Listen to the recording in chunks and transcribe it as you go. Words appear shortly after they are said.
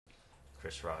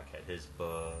Chris Rock had his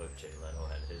book, Jay Leno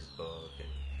had his book, and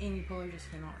Amy Poehler just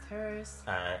came out with hers.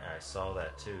 I saw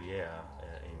that too. Yeah,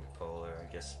 Amy Poehler. I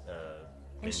guess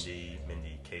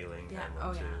Mindy Kaling had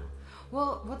one too.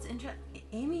 Well, what's interesting?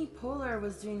 Amy Poehler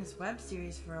was doing this web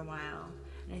series for a while,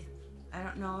 and I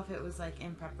don't know if it was like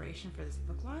in preparation for this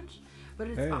book launch, but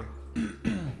it's. Hey,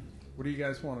 what do you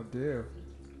guys want to do?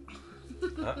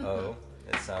 Uh-oh.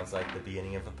 It sounds like the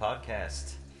beginning of a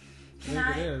podcast. I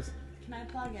think it is. Can I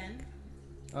plug in?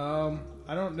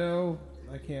 I don't know.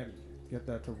 I can't get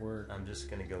that to work. I'm just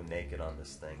going to go naked on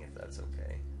this thing if that's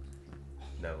okay.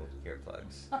 No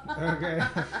earplugs. Okay.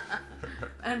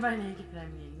 And by naked, I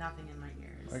mean nothing in my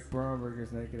ears. Like Bromberg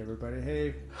is naked, everybody.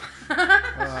 Hey,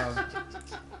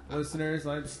 listeners,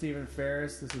 I'm Stephen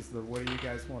Ferris. This is the What Do You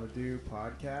Guys Want to Do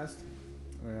podcast.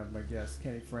 I have my guests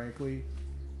Kenny Franklin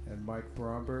and Mike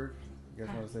Bromberg. You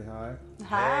guys want to say hi?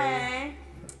 Hi.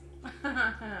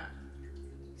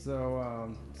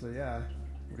 So yeah,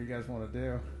 what do you guys want to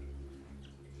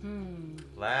do?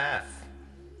 Laugh.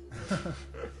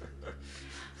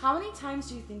 How many times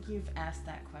do you think you've asked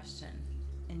that question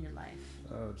in your life?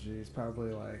 Oh, geez,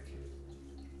 probably like,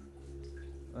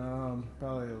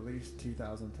 probably at least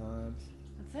 2,000 times.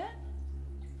 That's it?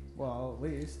 Well, at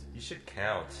least. You should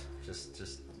count, just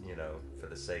for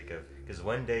the sake of, because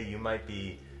one day you might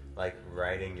be like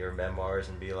writing your memoirs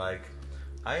and be like,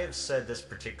 I have said this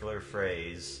particular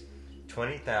phrase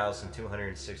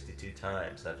 20,262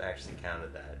 times. I've actually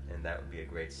counted that, and that would be a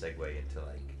great segue into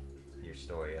like your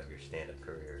story of your stand-up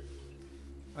career.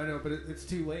 I know, but it's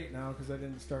too late now because I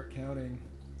didn't start counting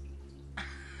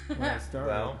when I started.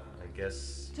 Well, I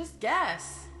guess. Just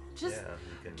guess. Just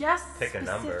you can guess pick a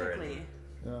number and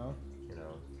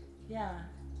yeah.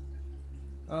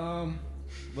 Yeah.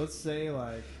 Let's say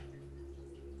like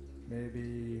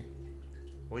maybe.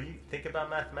 Well, you think about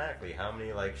mathematically. How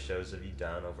many like shows have you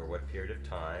done over what period of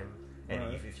time? And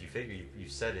Right. if you figure you've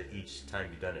said it each time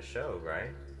you've done a show,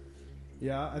 right?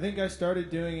 Yeah, I think I started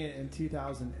doing it in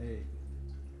 2008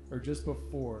 or just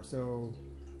before, so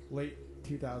late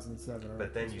 2007.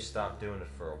 But then you stopped doing it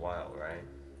for a while, right?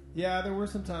 Yeah, there were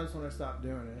some times when I stopped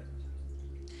doing it.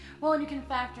 Well, and you can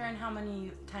factor in how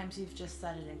many times you've just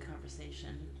said it in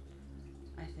conversation,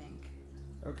 I think.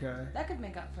 Okay. That could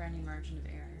make up for any margin of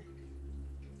error.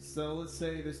 So let's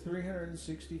say there's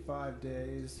 365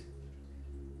 days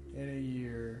in a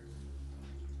year,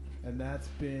 and that's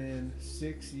been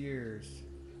 6 years.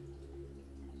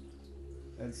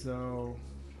 And so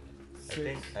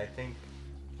I think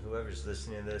whoever's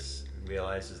listening to this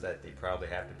realizes that they probably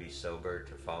have to be sober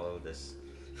to follow this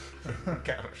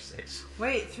conversation.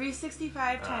 Wait,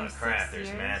 365 times 6 years?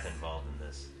 There's math involved in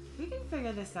this. We can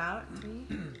figure this out.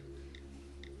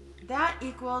 That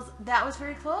was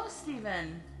very close,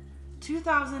 Stephen.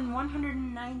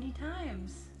 2,190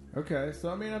 times. Okay, so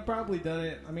I mean, I've probably done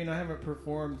it. I mean, I haven't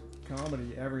performed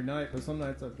comedy every night, but some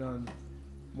nights I've done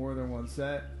more than one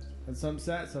set. And some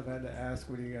sets I've had to ask,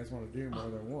 what do you guys want to do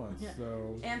more than once? Yeah.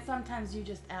 So. And sometimes you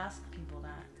just ask people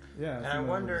that. Yeah. And I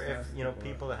wonder if,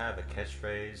 people that have a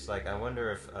catchphrase, like I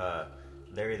wonder if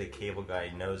Larry the Cable Guy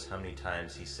knows how many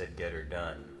times he said get her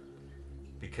done.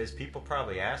 Because people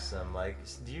probably ask them, like,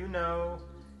 do you know,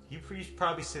 you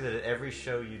probably say that at every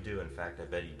show you do. In fact, I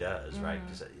bet he does, right?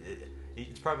 Because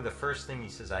it's probably the first thing he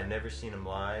says. I've never seen him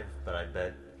live, but I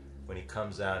bet when he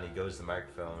comes out and he goes to the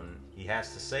microphone, he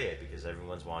has to say it because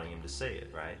everyone's wanting him to say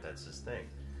it, right? That's his thing.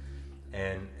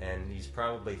 And he's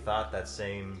probably thought that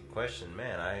same question,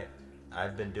 man,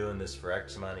 I've been doing this for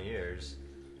X amount of years.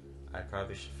 I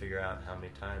probably should figure out how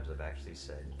many times I've actually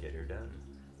said get her done.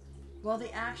 Well,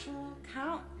 the actual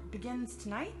count begins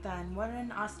tonight then. What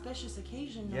an auspicious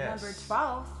occasion, Yes. November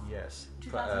 12th. Yes.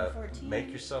 2014.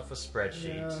 Make yourself a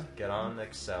spreadsheet. Yeah. Get on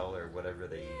Excel or whatever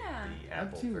the I'm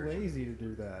Apple too version. lazy to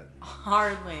do that.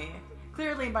 Hardly.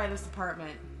 Clearly by this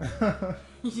apartment.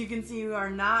 You can see you are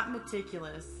not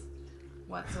meticulous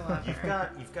whatsoever.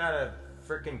 You've got a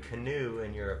freaking canoe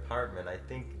in your apartment. I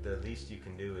think the least you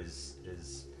can do is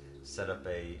set up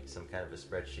some kind of a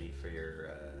spreadsheet for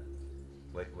your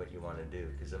what you want to do,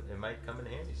 because it might come in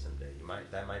handy someday.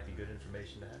 That might be good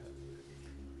information to have.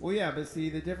 Well, yeah, but see,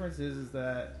 the difference is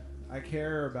that I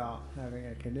care about having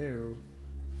a canoe,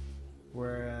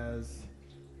 whereas,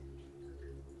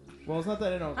 well, it's not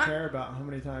that I don't care about how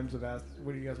many times I've asked,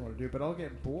 what do you guys want to do, but I'll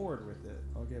get bored with it.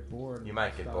 I'll get bored. You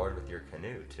might get bored with your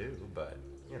canoe too, but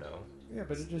Yeah,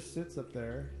 but it just sits up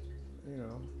there,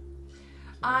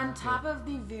 On top of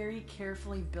the very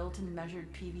carefully built and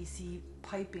measured PVC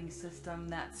piping system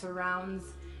that surrounds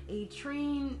a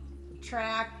train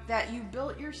track that you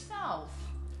built yourself.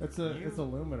 It's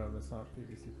aluminum. It's not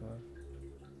PVC pipe.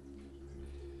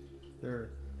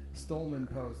 Stolman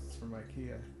posts from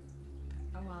IKEA.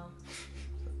 Oh well.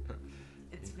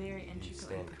 It's very You intricately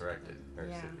stand put corrected. Or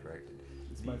together. sit corrected.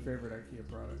 It's my favorite IKEA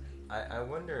product. I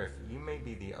wonder if you may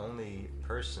be the only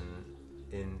person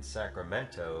in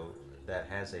Sacramento that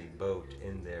has a boat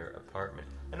in their apartment.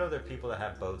 I know there are people that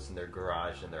have boats in their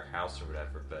garage, in their house or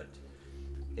whatever, but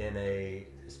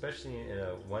especially in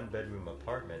a one-bedroom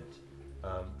apartment,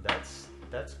 that's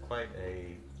quite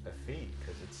a feat,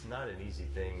 because it's not an easy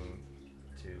thing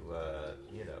to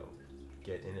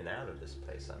get in and out of this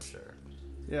place, I'm sure.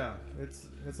 Yeah,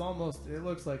 it's almost, it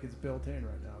looks like it's built in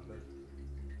right now, but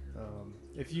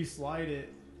if you slide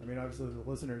it, I mean, obviously the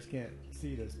listeners can't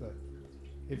see this, but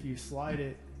if you slide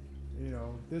it,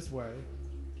 this way,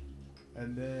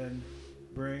 and then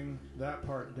bring that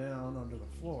part down onto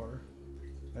the floor,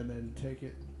 and then take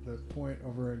the point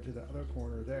over into the other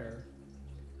corner there,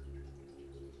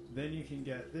 then you can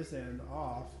get this end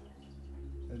off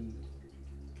and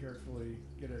carefully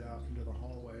get it out into the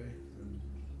hallway, and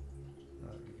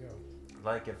out you go.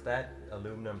 Like if that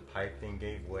aluminum pipe thing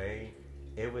gave way,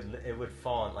 it would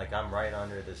fall. Like I'm right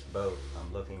under this boat.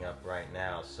 I'm looking up right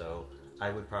now, so I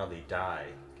would probably die,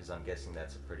 because I'm guessing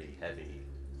that's a pretty heavy.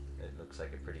 It looks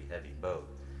like a pretty heavy boat.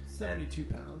 72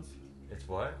 pounds. It's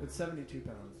what? It's 72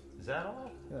 pounds. Is that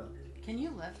all? Yeah. Can you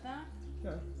lift that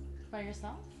Yeah. by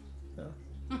yourself? Yeah.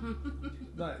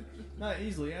 Not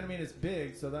easily. I mean, it's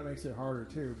big, so that makes it harder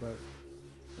too. But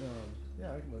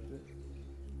yeah, I can lift it.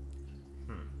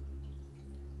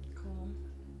 Cool.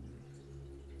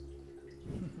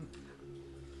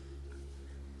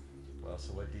 Well,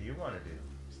 so what do you want to do,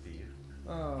 Steve?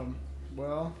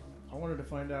 Well, I wanted to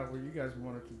find out what you guys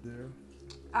wanted to do.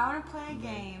 I want to play a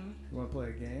game. You want to play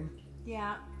a game?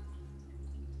 Yeah.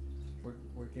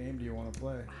 What game do you want to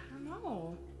play? I don't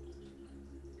know.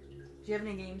 Do you have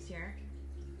any games here?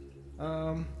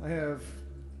 I have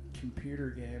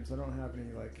computer games. I don't have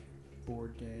any like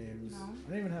board games. No. I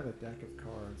don't even have a deck of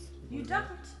cards. You don't.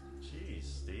 Jeez,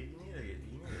 Steve,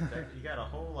 you got a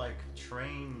whole like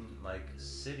train like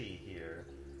city here.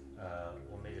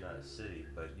 Well, maybe not a city,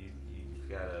 but you've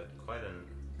got quite an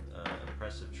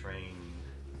impressive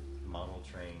model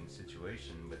train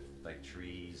situation with like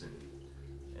trees and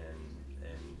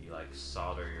you like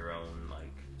solder your own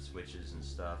like switches and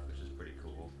stuff, which is pretty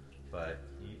cool. But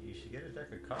you should get a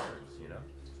deck of cards.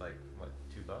 It's like what,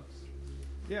 $2?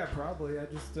 Yeah, probably. I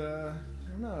just I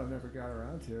don't know. I've never got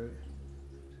around to it.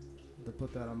 To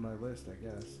put that on my list, I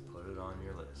guess. Put it on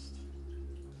your list.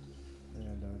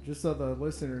 And just so the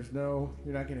listeners know,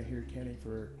 you're not going to hear Kenny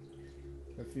for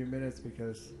a few minutes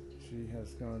because she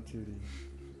has gone to the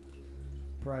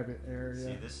private area.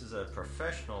 See, this is a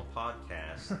professional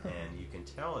podcast, and you can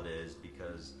tell it is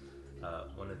because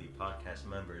one of the podcast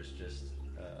members just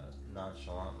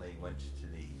nonchalantly went to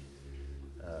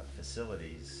the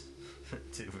facilities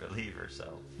to relieve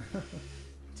herself.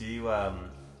 Do you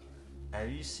have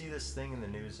you see this thing in the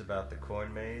news about the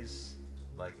corn maze?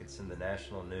 Like it's in the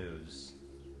national news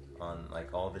on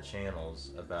like all the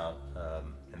channels about,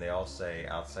 and they all say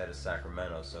outside of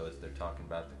Sacramento. So they're talking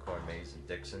about the corn maze in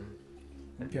Dixon.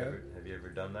 Have you ever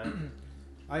done that?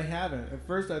 I haven't. At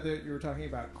first, I thought you were talking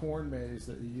about corn maze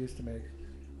that you used to make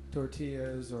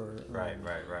tortillas or. Right.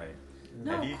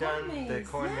 No, Have you corn done the maze,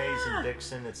 corn maze yeah. in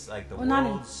Dixon? It's like the Well,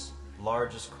 world's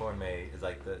largest corn maze. It's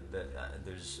like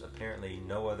there's apparently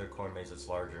no other corn maze that's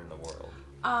larger in the world.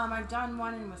 I've done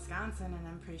one in Wisconsin, and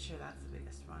I'm pretty sure that's the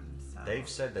biggest one. So. They've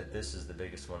said that this is the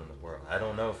biggest one in the world. I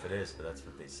don't know if it is, but that's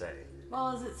what they say.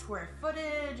 Well, is it square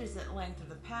footage? Is it length of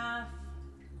the path?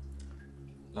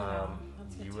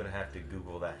 You would have to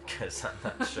Google that because I'm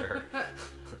not sure.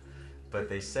 But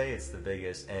they say it's the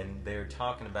biggest, and they're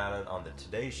talking about it on the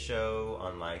Today Show,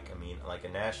 on like a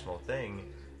national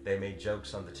thing. They made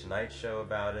jokes on the Tonight Show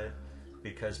about it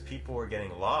because people were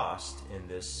getting lost in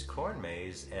this corn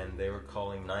maze, and they were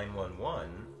calling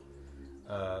 911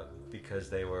 because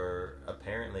they were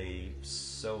apparently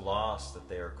so lost that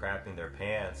they were crapping their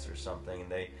pants or something.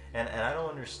 And I don't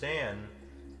understand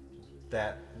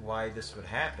why this would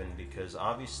happen, because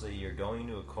obviously you're going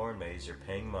to a corn maze, you're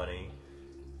paying money,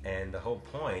 and the whole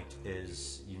point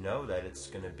is that it's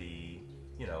going to be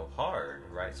hard,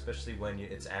 right? Especially when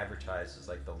it's advertised as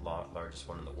like the largest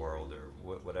one in the world or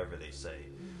whatever they say.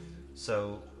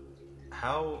 So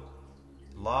how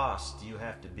lost do you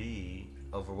have to be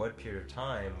over what period of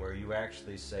time where you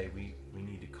actually say we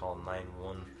need to call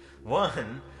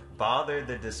 911, bother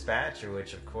the dispatcher,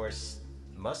 which of course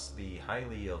must be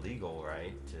highly illegal,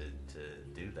 right, to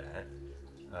do that.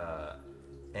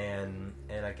 And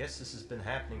I guess this has been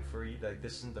happening for you. Like,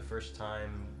 this isn't the first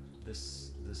time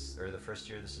this this, or the first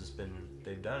year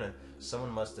they've done it,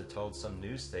 someone must have told some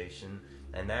news station,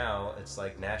 and now it's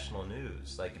like national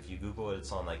news. Like if you Google it,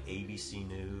 it's on like ABC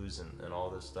News and all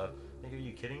this stuff. Like, are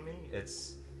you kidding me?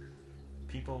 It's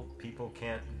people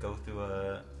can't go through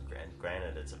a,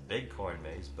 granted it's a big corn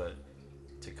maze, but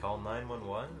to call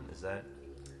 911, is that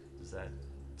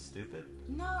stupid?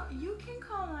 No, you can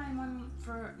call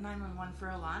 911 for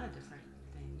a lot of different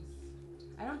things.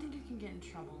 I don't think you can get in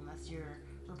trouble unless you're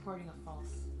reporting a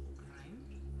false crime.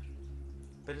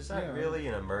 But is that really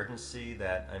an emergency?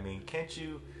 That, I mean, can't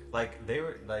you, like, they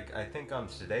were, like, I think on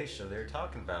Today's show they were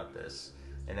talking about this,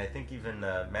 and I think even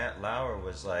Matt Lauer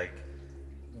was like,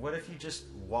 what if you just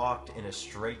walked in a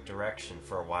straight direction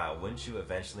for a while? Wouldn't you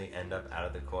eventually end up out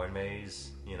of the corn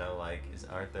maze? You know, like,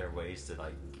 aren't there ways to,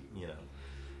 like, you know,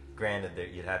 granted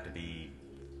that you'd have to be,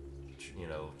 you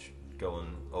know,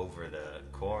 going over the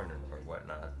corn or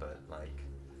whatnot, but like,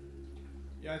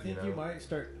 yeah, I think you might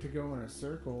start to go in a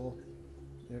circle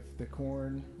if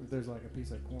there's like a piece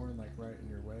of corn like right in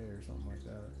your way or something like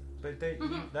that. But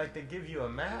they give you a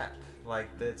map,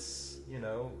 like, that's, you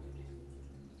know,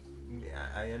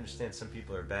 I understand some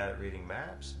people are bad at reading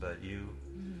maps, but you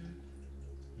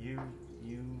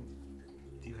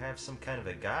have some kind of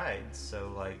a guide.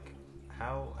 So like,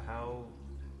 how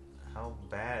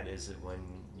bad is it when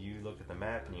you look at the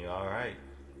map and all right,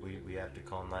 we have to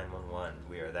call 911.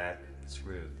 We are that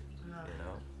screwed, you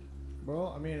know?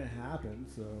 Well, I mean, it happened,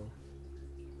 so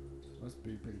must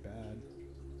be pretty bad.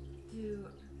 Do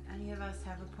any of us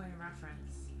have a point of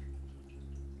reference?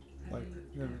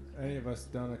 Have any of us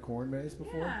done a corn maze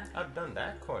before? Yeah. I've done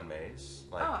that corn maze,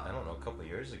 like, I don't know, a couple of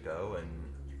years ago, and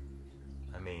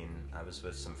I mean, I was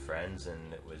with some friends,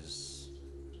 and it was...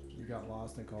 You got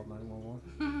lost and called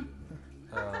 911?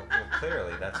 Well,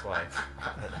 clearly, that's why.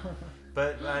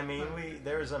 But, I mean,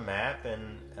 there was a map,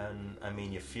 and I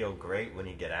mean, you feel great when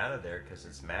you get out of there, because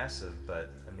it's massive,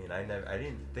 but, I mean, I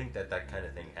didn't think that kind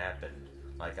of thing happened.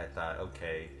 Like, I thought,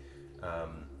 okay,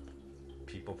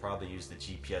 people probably use the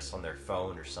GPS on their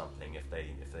phone or something if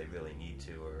they really need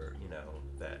to, or, you know,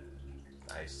 that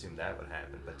I assume that would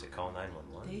happen. But to call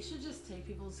 911, they should just take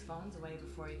people's phones away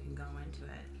before you can go into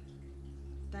it.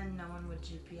 Then no one would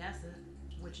GPS it,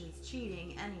 which is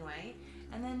cheating anyway,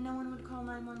 and then no one would call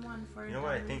 911 for it. You know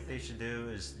what I think they should do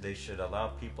is they should allow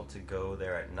people to go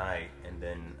there at night and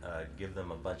then give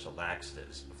them a bunch of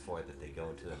laxatives before that they go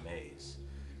into the maze.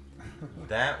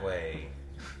 That way,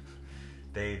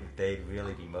 they'd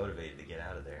really be motivated to get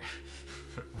out of there.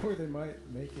 Or they might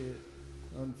make it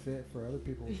unfit for other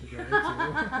people to go into.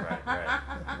 Right.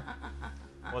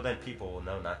 Well, then people will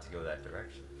know not to go that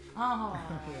direction. Oh.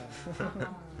 Yeah.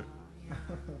 Yeah.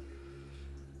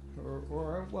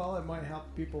 Or, well, it might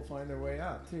help people find their way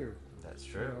out, too. That's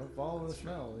true. You know, follow the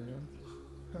smell, you know?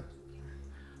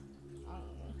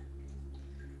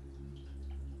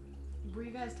 Were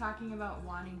you guys talking about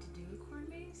wanting to do a corn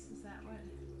maze? Is that what?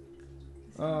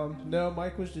 No,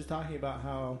 Mike was just talking about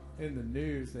how in the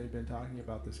news they've been talking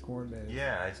about this corn maze.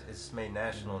 Yeah, it's made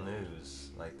national news.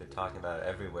 Like, they're talking about it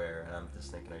everywhere, and I'm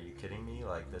just thinking, are you kidding me?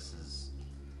 Like, this is,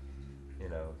 you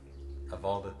know, of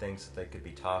all the things that they could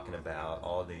be talking about,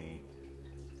 all the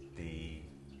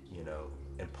you know,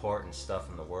 important stuff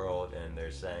in the world, and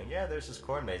they're saying, yeah, there's this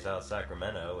corn maze out of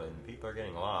Sacramento, and people are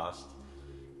getting lost.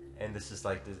 And this is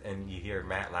like this, and you hear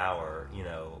Matt Lauer, you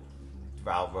know,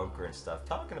 Val Roker and stuff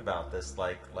talking about this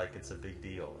like it's a big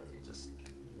deal, and it just,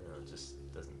 you know, it just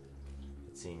doesn't.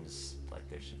 It seems like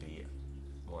there should be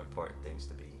more important things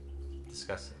to be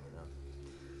discussing, you know.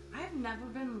 I've never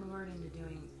been lured into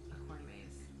doing a corn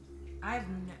maze.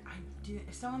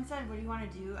 If someone said, "What do you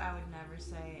want to do?" I would never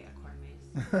say a corn maze.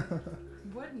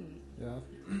 Wouldn't. Yeah.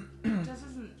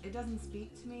 It doesn't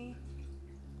speak to me.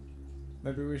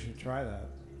 Maybe we should try that.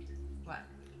 What?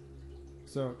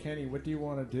 So, Kenny, what do you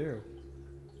want to do?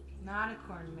 Not a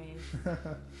corn maze.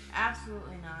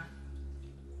 Absolutely not.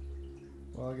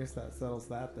 Well, I guess that settles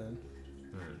that then.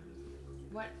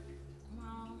 What?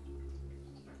 Well,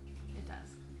 it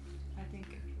does. I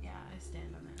think, yeah, I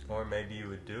stand on it. Or maybe you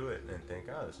would do it and think,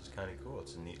 oh, this is kind of cool.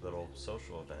 It's a neat little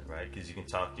social event, right? Because you can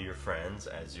talk to your friends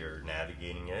as you're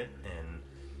navigating it, and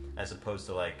as opposed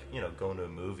to, like, you know, going to a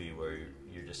movie where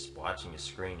you're just watching a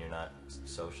screen, you're not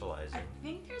socializing. I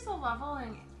think there's a level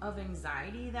of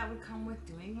anxiety that would come with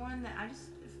doing one that I just,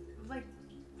 like,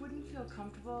 wouldn't feel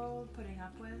comfortable putting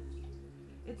up with.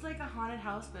 It's like a haunted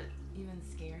house, but even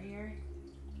scarier.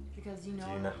 Because, you know...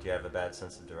 Do you have a bad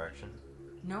sense of direction?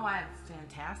 No, I have a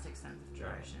fantastic sense of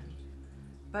direction.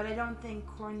 But I don't think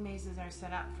corn mazes are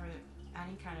set up for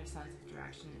any kind of sense of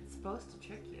direction. It's supposed to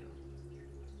trick you,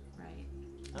 right?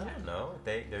 I don't know.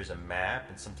 There's a map,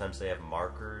 and sometimes they have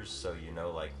markers, so you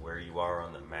know like where you are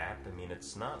on the map. I mean,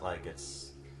 it's not like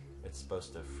it's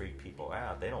supposed to freak people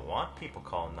out. They don't want people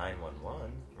calling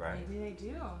 911, right? Maybe they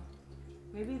do.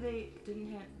 Maybe they didn't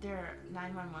hit their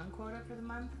 911 quota for the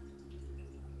month.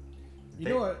 You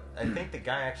know what? I think the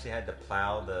guy actually had to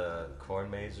plow the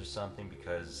corn maze or something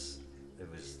because it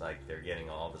was like they're getting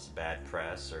all this bad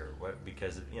press or what,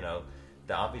 because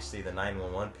obviously the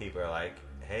 911 people are like,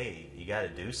 hey, you got to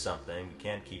do something. You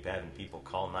can't keep having people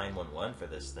call 911 for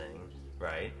this thing,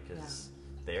 right? Because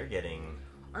they're getting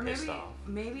pissed off.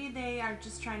 Maybe they are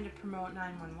just trying to promote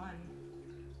 911.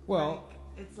 Well,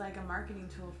 it's like a marketing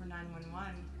tool for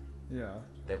 911. Yeah.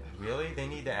 They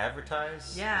need to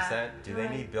advertise? Yeah. Do they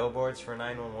need billboards for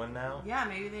 911 now? Yeah,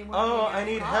 maybe they want. Oh, I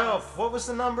need help. What was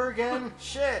the number again?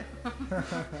 Shit.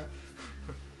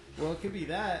 Well, it could be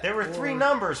that. There were 3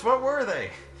 numbers. What were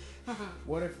they?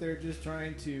 What if they're just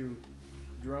trying to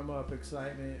drum up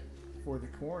excitement for the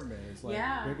corn maze? Like,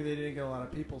 maybe they didn't get a lot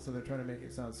of people, so they're trying to make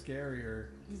it sound scarier.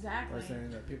 Exactly. By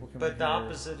saying that people can. But the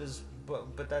opposite is,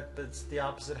 that's the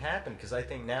opposite happened, because I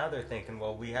think now they're thinking,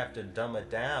 well, we have to dumb it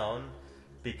down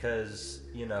because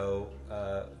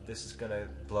this is going to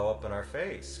blow up in our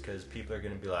face because people are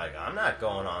going to be like, I'm not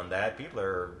going on that. People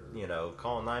are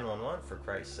calling 911 for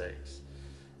Christ's sakes.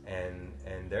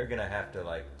 And they're gonna have to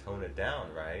like tone it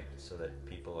down, right? So that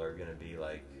people are gonna be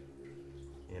like,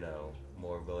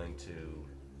 more willing to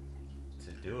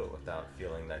do it without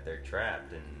feeling that they're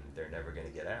trapped and they're never gonna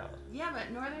get out. Yeah,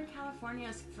 but Northern California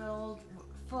is full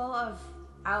of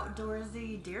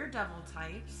outdoorsy daredevil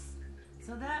types,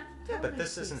 so that. Yeah, but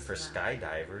this isn't for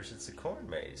skydivers. It's a corn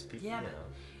maze. People,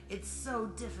 It's so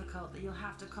difficult that you'll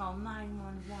have to call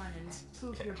 911 and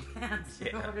poop your pants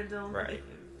in order to leave.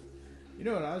 You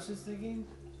know what I was just thinking?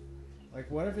 Like,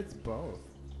 what if it's both?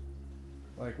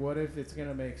 Like, what if it's going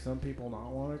to make some people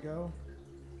not want to go,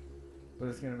 but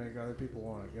it's going to make other people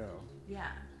want to go?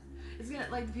 Yeah. It's going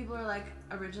to, like, the people are like,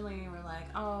 originally were like,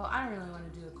 oh, I don't really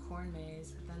want to do a corn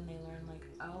maze, but then they learn, like,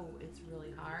 oh, it's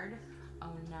really hard.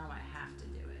 Oh, now I have to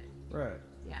do it. Right.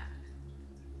 Yeah.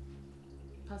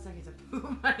 Plus, I get to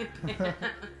poop my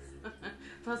pants.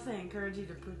 Plus, they encourage you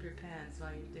to poop your pants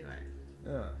while you do it.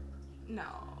 Yeah. No.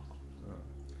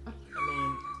 I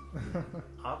mean,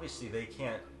 obviously they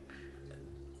can't.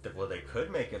 Well, they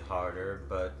could make it harder,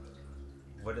 but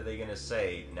what are they going to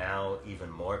say? Now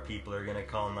even more people are going to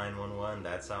call 911?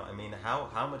 That's how. I mean,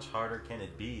 how much harder can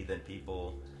it be than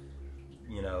people,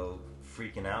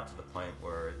 freaking out to the point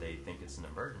where they think it's an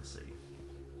emergency?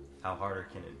 How harder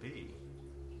can it be?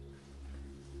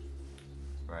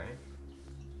 Right?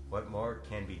 What more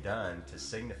can be done to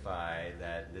signify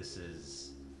that this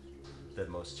is the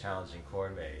most challenging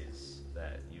corn maze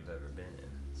that you've ever been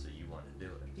in, so you want to do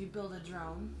it? You build a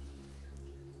drone.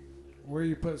 Where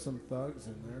you put some thugs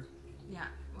in there. Yeah,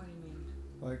 what do you mean?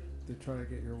 Like, they're trying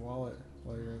to get your wallet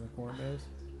while you're in the corn maze?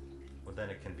 Well, then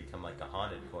it can become like a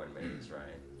haunted corn maze,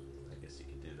 right? I guess you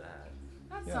could do that.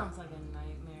 That sounds like a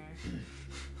nightmare.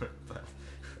 But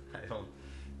I don't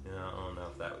know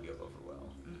if that would go over well.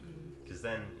 Because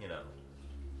then,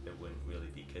 it wouldn't really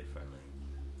be kid-friendly.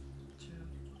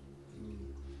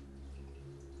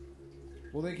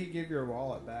 Well, they could give your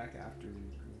wallet back after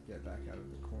you get back out of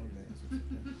the corn maze.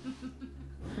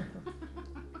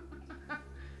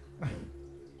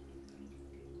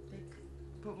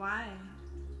 But why?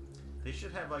 They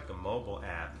should have like a mobile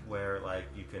app where like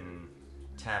you can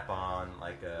tap on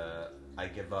like a I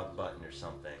give up button or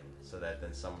something, so that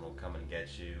then someone will come and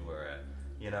get you, or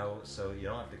so you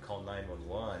don't have to call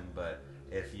 911. But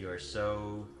if you are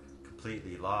so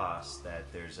completely lost that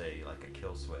there's a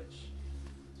kill switch.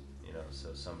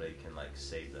 So somebody can like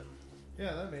save them.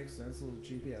 Yeah, that makes sense. A little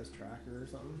GPS tracker or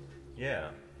something.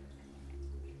 Yeah.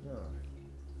 Yeah.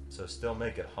 So still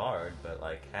make it hard, but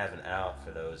like have an out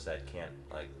for those that can't,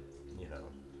 like,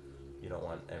 you don't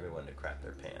want everyone to crap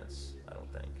their pants. I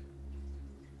don't think.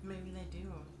 Maybe they do.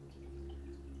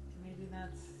 Maybe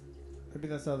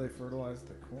that's how they fertilize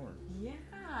the corn.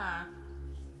 Yeah.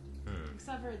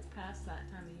 Except for it's past that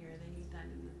time of year. They need that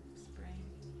in the spring.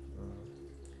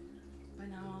 By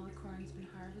now all the corn's been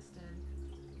harvested.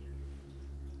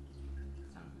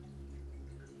 So.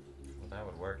 Well, that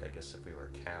would work, I guess, if we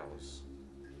were cows.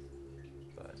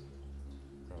 But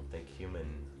I don't think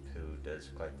human poo does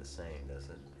quite the same, does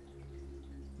it?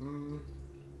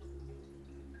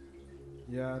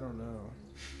 Yeah, I don't know.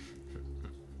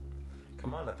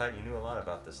 Come on, I thought you knew a lot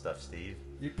about this stuff, Steve.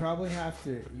 You'd probably have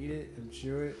to eat it and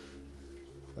chew it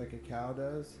like a cow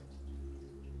does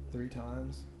 3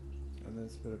 times and then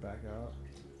spit it back out.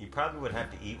 You probably would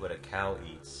have to eat what a cow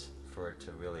eats for it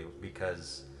to really,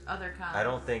 because Other cows. I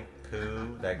don't think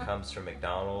poo that comes from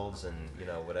McDonald's and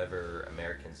whatever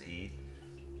Americans eat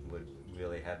would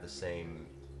really have the same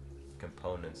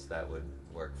components that would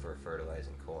work for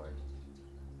fertilizing corn.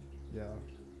 Yeah.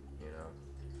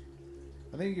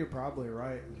 I think you're probably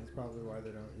right. That's probably why they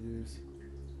don't use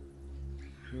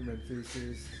human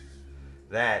feces.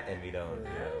 That, and we don't,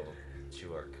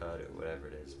 chew our cud or whatever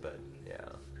it is. But yeah.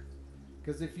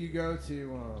 Because if you go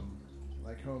to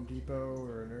like Home Depot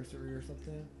or a nursery or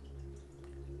something,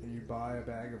 and you buy a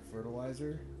bag of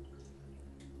fertilizer,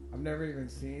 I've never even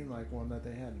seen like one that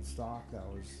they had in stock that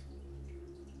was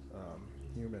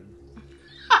human.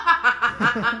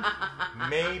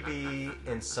 Maybe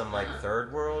in some like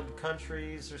third world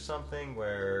countries or something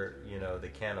where they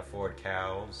can't afford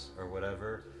cows or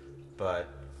whatever, but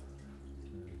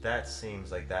that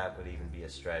seems like that would even be a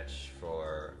stretch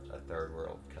for a third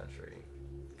world country,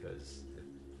 because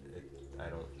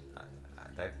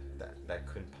that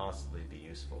couldn't possibly be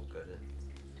useful, could it?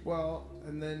 Well,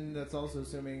 and then that's also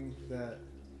assuming that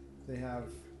they have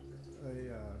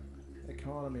a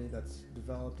economy that's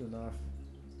developed enough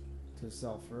to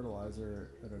sell fertilizer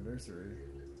at a nursery.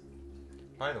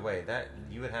 By the way, that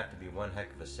you would have to be one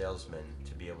heck of a salesman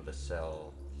to be able to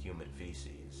sell human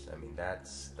feces. I mean,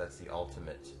 that's the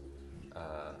ultimate.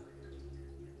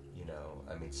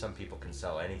 I mean, some people can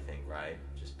sell anything, right?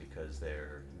 Just because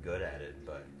they're good at it.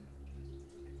 But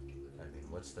I mean,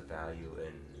 what's the value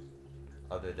in,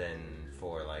 other than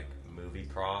for like movie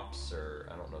props, or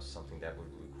I don't know, something that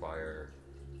would require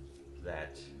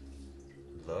that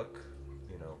look?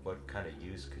 What kind of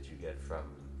use could you get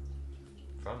from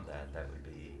that? That would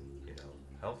be,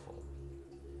 helpful.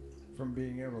 From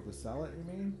being able to sell it, you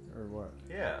mean, or what?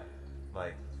 Yeah,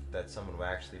 like that someone would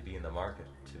actually be in the market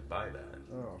to buy that.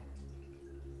 Oh.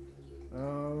 I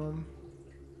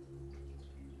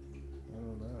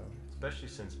don't know. Especially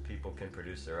since people can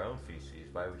produce their own feces,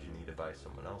 why would you need to buy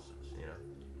someone else's?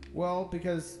 Well,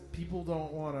 because people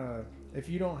don't want to. If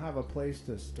you don't have a place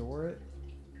to store it,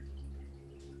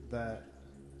 that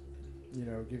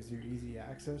gives you easy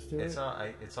access to It's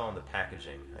it. it's all in the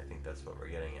packaging. I think that's what we're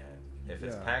getting at. If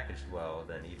it's packaged well,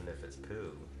 then even if it's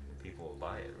poo, people will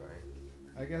buy it, right?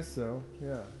 I guess so.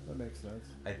 Yeah, that makes sense.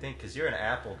 I think because you're an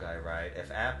Apple guy, right?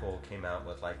 If Apple came out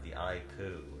with like the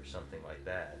iPoo or something like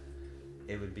that,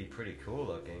 it would be pretty cool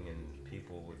looking, and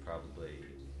people would probably,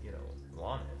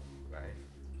 want it, right?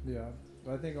 Yeah,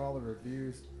 but I think all the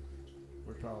reviews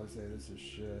would probably say this is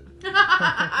shit.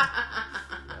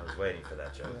 I was waiting for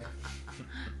that joke. Yeah.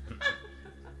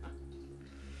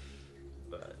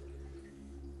 But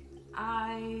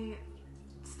I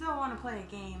still want to play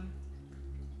a game.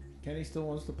 Kenny still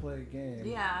wants to play a game.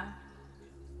 Yeah.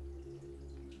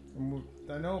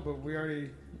 I know, but we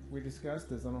discussed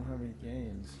this. I don't have any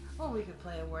games. Well, we could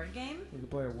play a word game. We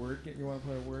could play a word game. You want to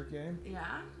play a word game?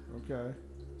 Yeah. Okay.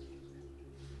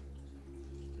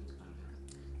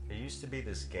 there used to be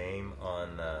this game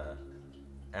on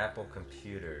Apple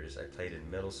computers I played in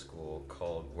middle school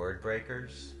called Word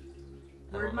Breakers.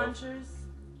 Word Munchers?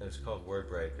 It was called Word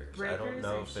Breakers. I don't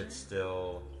know if it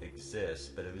still exists,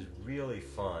 but it was really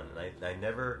fun. And they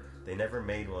never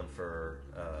made one for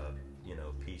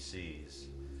PCs,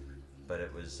 but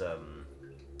it was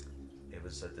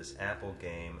this Apple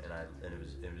game, and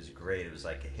it was great. It was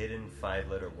like a hidden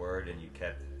 5-letter word, and you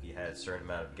had a certain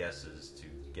amount of guesses to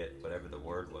get whatever the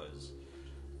word was,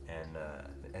 and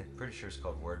I'm pretty sure it's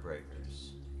called Word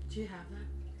Breakers. Do you have that?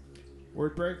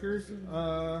 Word Breakers?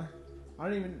 I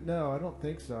don't even know. I don't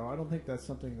think so. I don't think that's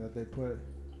something that they put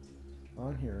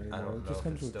on here anymore. I don't it know just if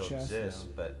comes it with still chess exists,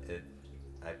 now. but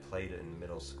I played it in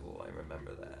middle school. I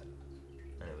remember that,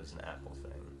 and it was an Apple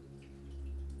thing.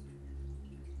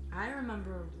 I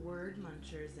remember Word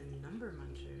Munchers and Number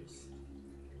Munchers.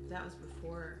 That was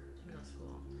before middle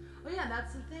school. Oh yeah,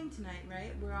 that's the thing tonight,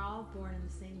 right? We're all born in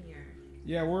the same year.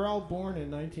 Yeah, we're all born in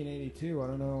 1982. I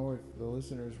don't know if the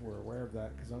listeners were aware of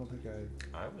that, because I don't think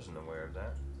I wasn't aware of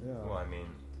that. Yeah. Well, I mean,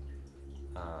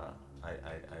 I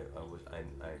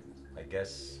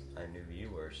guess I knew you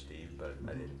were, Steve, but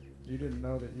I didn't. You didn't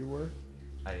know that you were?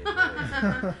 I didn't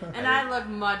really. And I look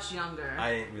much younger.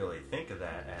 I didn't really think of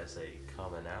that as a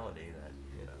commonality that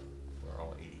we're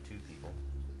all 82 people.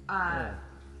 Yeah.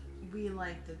 We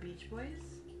like the Beach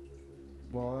Boys.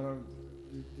 Well, I don't.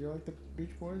 Do you like the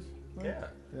Beach Boys? Mike?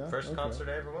 Yeah. First concert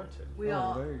I ever went to. We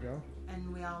all there you go.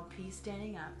 and we all pee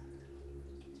standing up.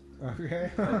 Okay.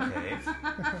 Okay.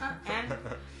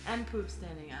 and poop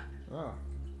standing up. Oh.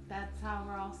 That's how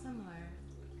we're all similar.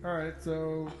 All right.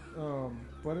 So,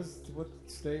 what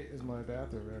state is my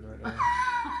bathroom in right now?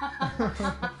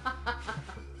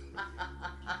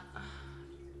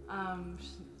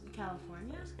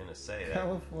 California? I was gonna say that.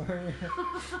 California.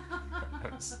 I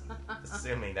was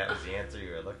assuming that was the answer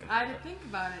you were looking for. I had to think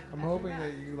about it. I'm I hoping forgot.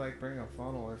 that you like bring a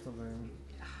funnel or something.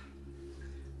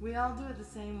 We all do it the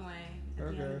same way at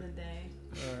the end of the day.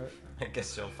 Alright. I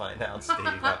guess you'll find out, Steve.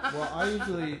 Well,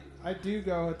 I do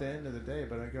go at the end of the day,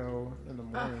 but I go in the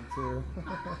morning too.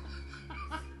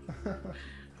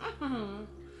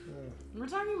 We're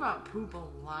talking about poop a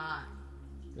lot.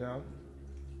 Yeah.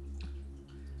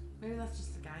 Maybe that's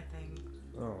just a guy thing.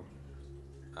 Oh.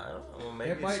 I don't know. Well,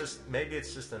 maybe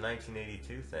it's just a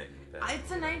 1982 thing.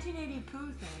 It's a 1980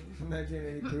 poo thing.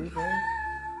 1980 poo thing?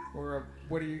 Or a,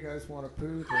 what do you guys want a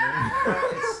poo thing?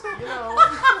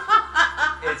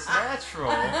 It's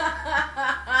natural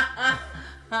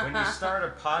when you start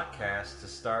a podcast to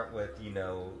start with,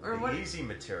 the easy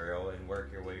material and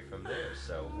work your way from there.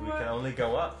 So we can only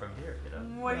go up from here,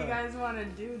 What do you guys want to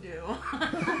do?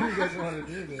 What do you guys want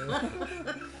to do?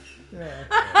 Yeah.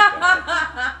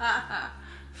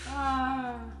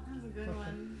 That's a good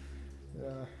one.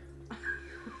 Yeah.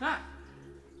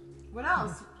 What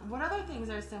else? What other things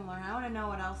are similar? I want to know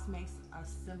what else makes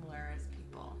us similar as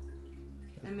people.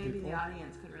 And maybe the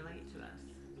audience could relate to us.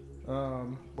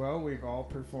 Well, we've all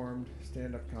performed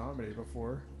stand-up comedy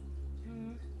before.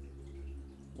 Mm-hmm.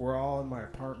 We're all in my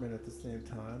apartment at the same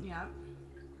time. Yep.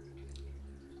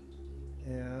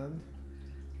 And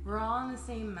we're all on the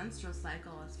same menstrual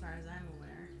cycle as far as I'm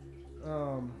aware.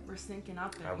 We're syncing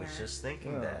up in here. I was just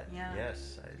thinking that. Yeah.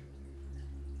 Yes. I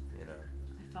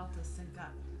felt us sync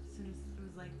up. As soon as it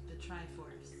was like the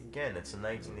Triforce. Again, it's a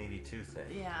 1982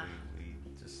 thing. Yeah. We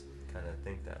just kind of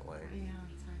think that way. Yeah,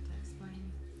 it's hard to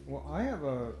explain. well, I have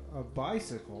a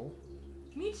bicycle.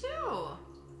 Me too.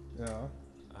 Yeah.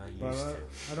 I used But to.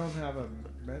 I don't have a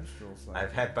menstrual cycle.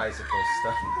 I've had bicycle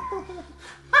stuff.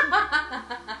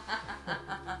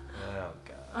 Oh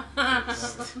God.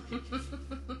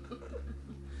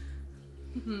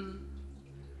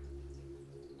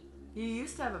 You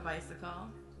used to have a bicycle.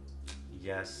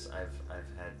 Yes, I've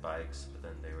had bikes, but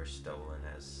then they were stolen,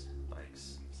 as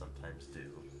bikes sometimes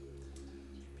do.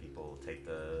 People take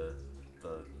the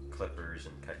clippers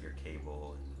and cut your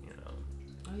cable,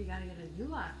 Oh, you gotta get a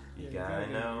U-lock. I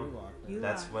know. U-lock.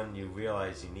 That's when you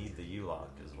realize you need the U-lock,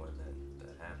 is when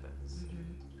that happens.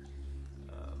 Mm-hmm.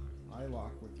 I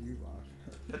lock with you lock.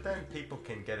 But then people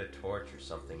can get a torch or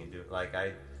something and do it. Like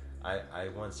I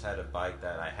once had a bike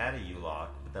that I had a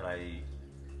U-lock, but then I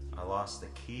lost the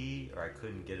key, or I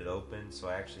couldn't get it open, so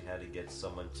I actually had to get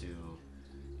someone to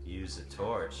use a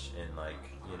torch and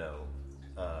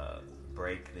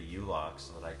break the U-lock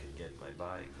so that I could get my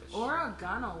bike. Or a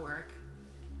gun will work.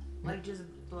 Like just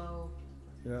blow.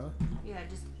 Yeah? Yeah,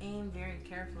 just aim very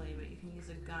carefully, but you can use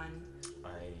a gun.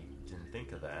 I didn't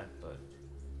think of that, but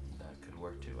that could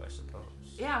work too, I suppose.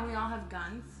 Yeah, we all have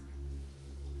guns.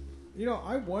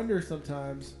 I wonder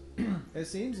sometimes, it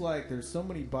seems like there's so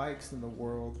many bikes in the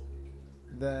world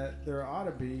that there ought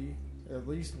to be at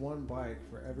least one bike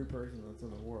for every person that's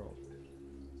in the world.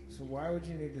 So why would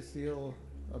you need to steal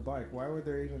a bike? Why would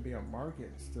there even be a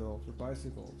market still for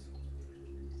bicycles?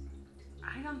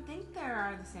 I don't think there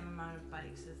are the same amount of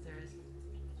bikes as there is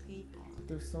people. But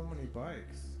there's so many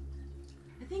bikes.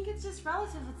 I think it's just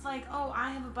relative. It's like, oh, I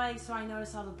have a bike, so I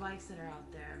notice all the bikes that are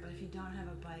out there. But if you don't have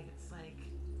a bike, it's like,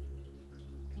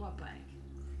 what bike?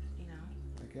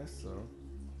 I guess so.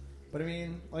 But I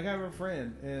mean, like I have a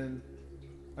friend, and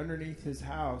underneath his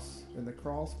house, in the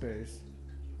crawl space,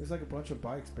 there's like a bunch of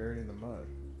bikes buried in the mud.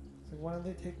 It's like, why don't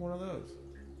they take one of those?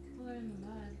 Well, they're in the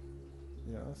mud.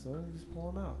 Yeah, so you just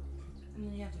pull them out. And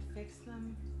then you have to fix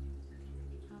them,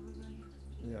 probably.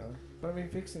 Yeah, but I mean,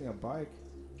 fixing a bike,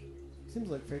 seems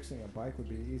like fixing a bike would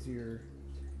be easier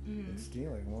than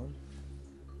stealing one.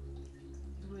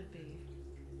 It would be.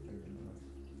 Maybe not.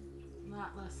 A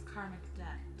lot less karmic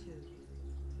debt, too.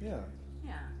 Yeah.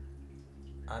 Yeah.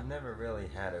 I've never really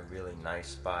had a really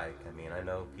nice bike. I mean, I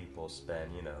know people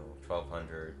spend,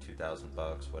 $1,200,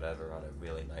 $2,000, whatever, on a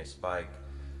really nice bike.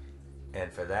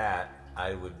 And for that,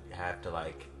 I would have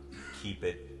to, keep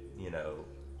it,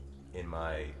 in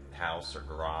my house or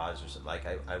garage or something.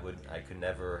 I could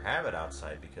never have it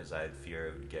outside because I'd fear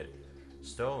it would get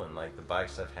stolen. Like the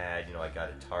bikes I've had, I got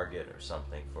at Target or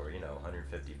something for,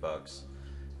 $150.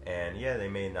 And yeah, they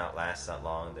may not last that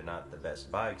long. They're not the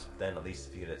best bikes, but then at least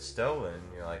if you get it stolen,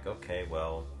 you're like, okay,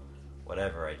 well,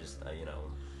 whatever. I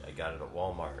got it at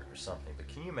Walmart or something. But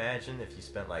can you imagine if you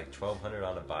spent $1,200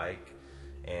 on a bike,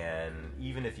 and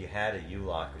even if you had a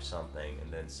U-lock or something,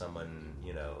 and then someone,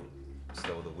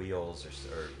 stole the wheels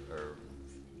or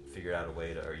figured out a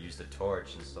way to, or used a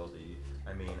torch and stole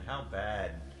I mean, how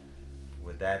bad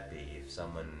would that be if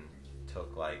someone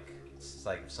took it's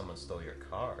like if someone stole your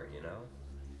car, you know.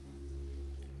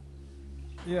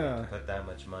 Yeah. Put that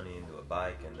much money into a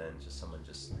bike and then just someone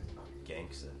just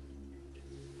ganks it.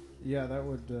 Yeah, that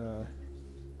would.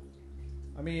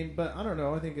 I mean, but I don't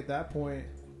know. I think at that point,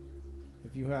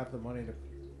 if you have the money to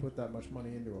put that much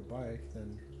money into a bike,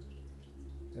 then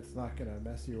it's not going to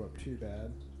mess you up too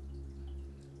bad.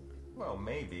 Well,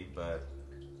 maybe, but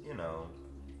you know,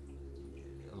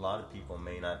 a lot of people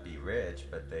may not be rich,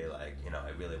 but they like, you know, I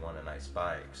really want a nice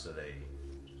bike, so they,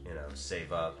 you know,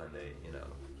 save up and they, you know.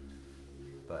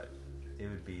 But it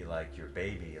would be like your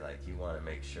baby, like you want to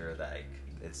make sure that like,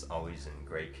 it's always in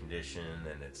great condition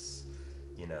and it's,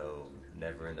 you know,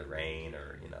 never in the rain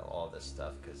or, you know, all this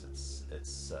stuff, because it's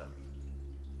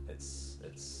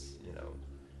you know,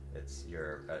 it's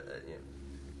you're you know,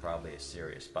 probably a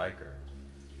serious biker.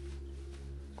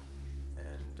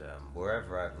 And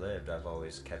wherever I've lived, I've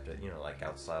always kept it, you know, like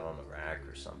outside on a rack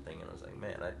or something. And I was like,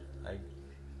 man,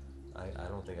 I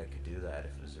don't think I could do that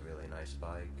if it was a really nice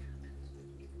bike.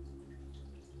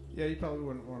 Yeah, you probably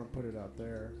wouldn't want to put it out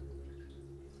there.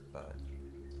 But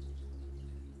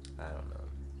I don't know.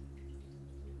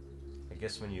 I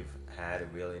guess when you've had a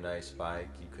really nice bike,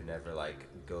 you could never like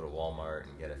go to Walmart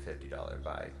and get a $50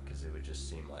 bike, because it would just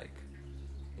seem like,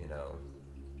 you know,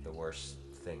 the worst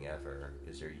thing ever,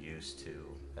 because you're used to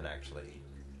an actually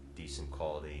decent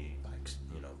quality bike,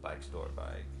 you know, bike store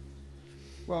bike.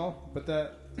 Well, but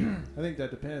that I think that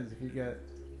depends. If you get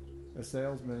a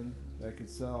salesman that could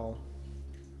sell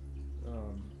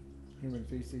human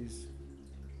feces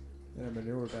in a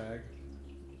manure bag,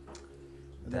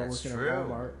 and they're That's working true. at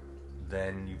Walmart,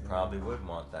 Then you probably would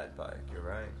want that bike. You're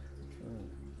right.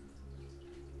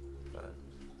 But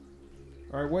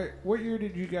all right, what year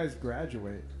did you guys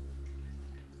graduate?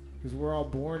 Because we're all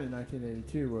born in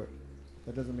 1982, but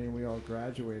that doesn't mean we all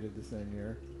graduated the same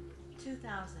year.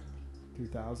 2000.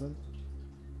 2000?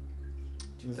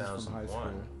 This is from high 2001.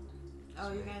 school.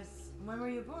 Oh, you guys, when were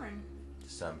you born?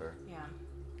 December. Yeah.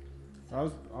 I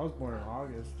was born in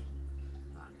August,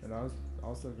 and I was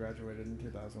also graduated in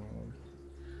 2001.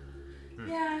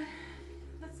 Yeah,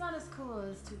 that's not as cool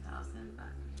as 2000, but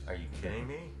Are you kidding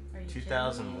me? Are you kidding me?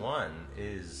 2001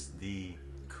 is the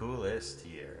coolest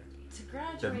year. to The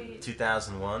graduate.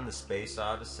 2001, the Space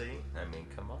Odyssey. I mean,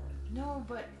 come on. No,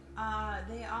 but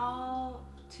they all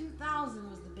 2000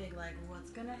 was the big like what's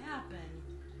gonna happen.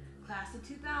 Class of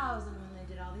 2000 when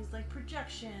they did all these like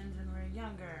projections and we're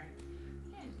younger.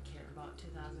 I didn't care about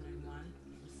 2001.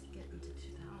 Let's get into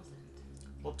 2000.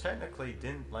 Well, technically,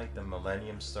 didn't like the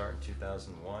millennium start in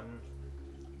 2001?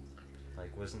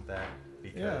 Like, wasn't that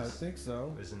because? Yeah, I think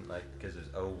so. Wasn't like because it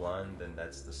was 01, then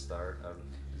that's the start of?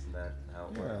 Isn't that how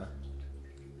it Yeah. worked?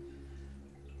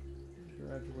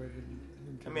 Graduated.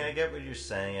 I mean, I get what you're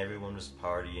saying. Everyone was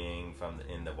partying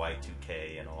in the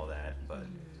Y2K and all that,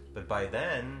 but by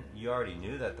then you already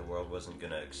knew that the world wasn't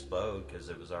going to explode because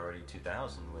it was already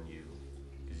 2000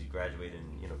 because you graduated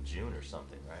in June or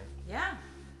something, right? Yeah.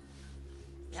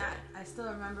 Yeah, I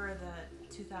still remember the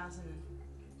 2000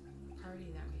 party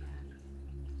that we had.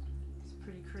 It's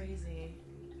pretty crazy.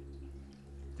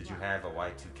 Did you have a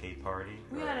Y2K party?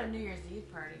 We or- had a New Year's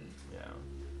Eve party. Yeah.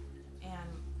 And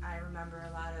I remember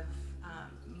a lot of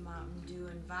Mountain Dew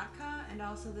and vodka, and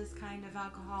also this kind of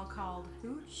alcohol called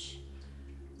hooch,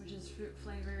 which is fruit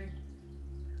flavored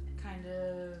kind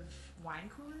of wine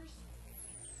coolers.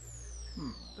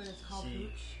 But it's called See,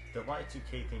 hooch. the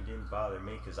Y2K thing didn't bother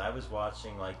me because I was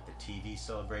watching like the TV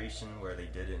celebration where they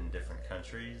did it in different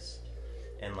countries,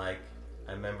 and like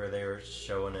I remember they were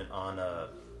showing it on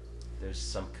there's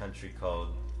some country called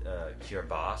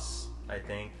Kiribati, I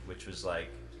think, which was like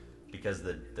because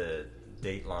the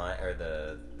Dateline or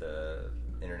the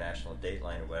international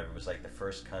Dateline or whatever was like the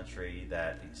first country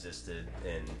that existed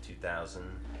in 2000,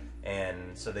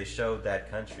 and so they showed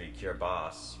that country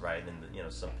Kiribati, right,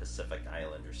 in some Pacific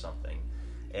island or something,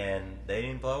 and they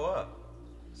didn't blow up.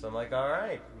 So I'm like, all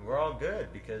right, we're all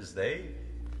good because they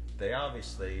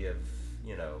obviously have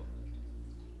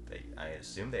I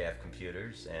assume they have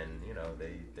computers and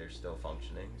they're still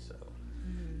functioning. So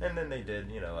and then they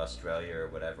did Australia or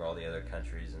whatever, all the other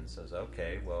countries, and says,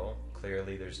 okay, well,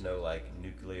 clearly there's no like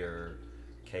nuclear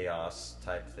chaos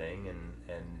type thing,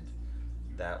 and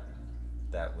that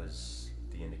was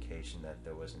the indication that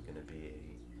there wasn't going to be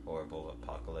a horrible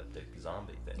apocalyptic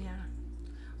zombie thing. Yeah.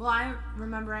 Well, I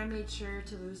remember I made sure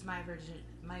to lose my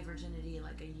virginity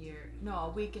like a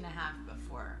week and a half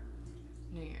before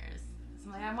New Year's. So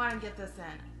I'm like, I want to get this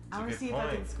in. I want to see if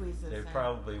I can squeeze this There in.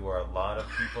 probably were a lot of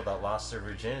people that lost their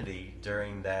virginity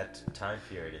during that time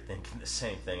period thinking the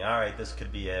same thing. All right, this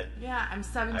could be it. Yeah, I'm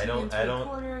 17 and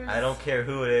 3/4. I don't care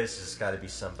who it is. It's got to be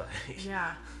somebody.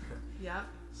 Yeah. Yep.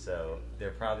 So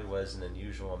there probably was an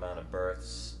unusual amount of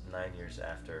births 9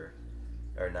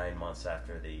 months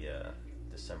after the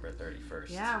December 31st.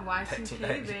 Yeah,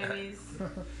 Y2K babies.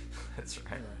 That's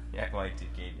right. Yeah,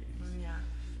 Y2K babies. Yeah.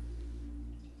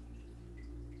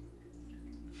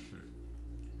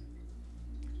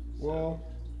 Well,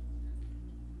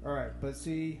 all right, but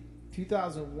see,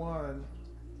 2001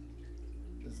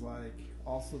 is like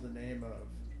also the name of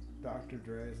Dr.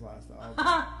 Dre's last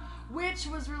album. Which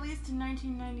was released in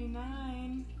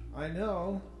 1999. I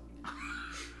know,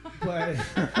 but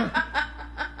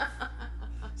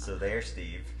So there,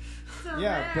 Steve. So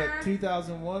yeah, there. but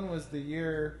 2001 was the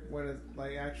year when it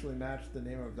like actually matched the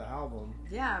name of the album.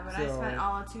 Yeah, but I So- spent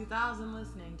all of 2000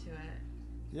 listening to it.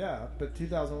 Yeah, but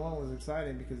 2001 was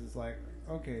exciting because it's like,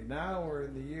 okay, now we're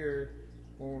in the year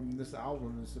when this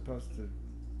album is supposed to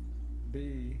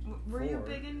be. Were you for.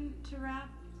 big into rap?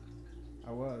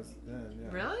 I was then,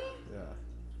 yeah. Really? Yeah.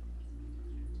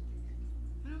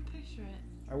 I don't picture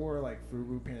it. I wore like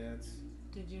FUBU pants.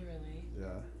 Did you really?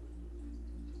 Yeah.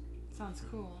 Sounds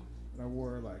cool. And I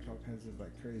wore like all kinds of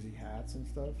like crazy hats and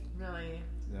stuff. Really?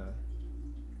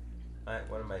 Yeah.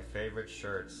 One of my favorite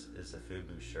shirts is a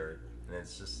FUBU shirt, and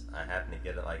it's just I happened to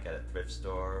get it like at a thrift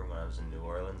store when I was in New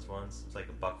Orleans once. It's like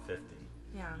 $1.50,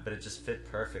 Yeah. but it just fit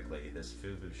perfectly. This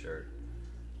FUBU shirt,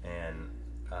 and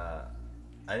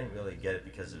I didn't really get it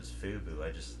because it was FUBU.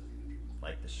 I just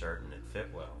liked the shirt and it fit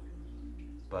well.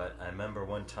 But I remember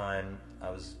one time I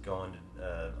was going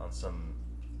to, on some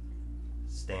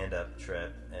stand-up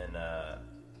trip, and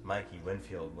Mikey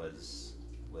Winfield was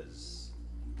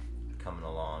coming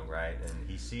along, right? And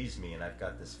he sees me, and I've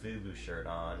got this FUBU shirt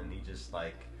on, and he just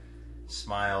like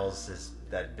smiles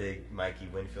that big Mikey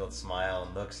Winfield smile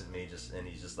and looks at me and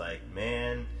he's just like,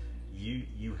 man,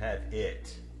 you have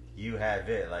it. You have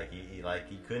it. Like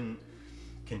he couldn't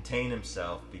contain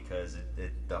himself because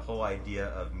the whole idea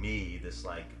of me, this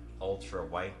like ultra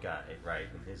white guy, right,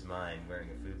 in his mind wearing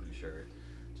a FUBU shirt,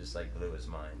 just like blew his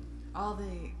mind. All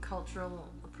the cultural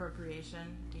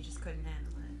appropriation, you just couldn't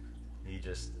handle it.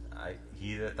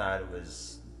 He either thought it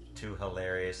was too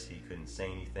hilarious, he couldn't say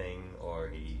anything, or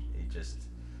he just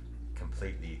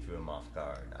completely threw him off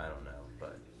guard. I don't know,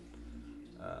 but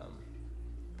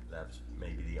that's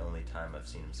maybe the only time I've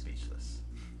seen him speechless.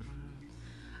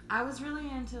 I was really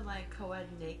into like co-ed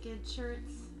naked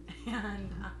shirts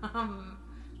and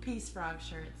Peace Frog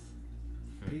shirts.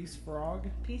 Peace Frog?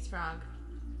 Peace Frog.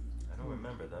 I don't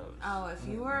remember those. Oh, if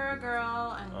you were a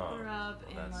girl and grew up well,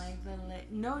 in that's-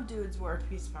 like no dudes wore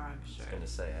Peace Frog I was shirts. gonna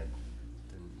say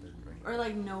I didn't ring. Or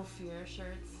like No Fear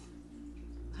shirts.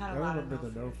 Had I a lot of remember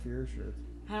the No Fear shirt.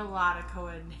 Had a lot of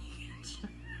co-ed naked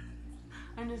shirts.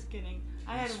 I'm just kidding.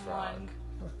 I had Peace Frog. one.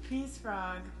 Peace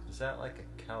Frog. Is that like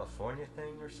a California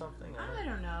thing or something? I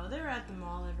don't know. They were at the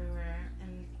mall everywhere,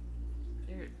 and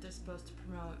they're supposed to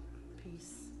promote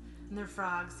peace. And they're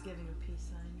frogs giving a peace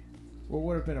sign. Well, it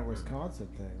would have been a Wisconsin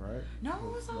thing, right? No,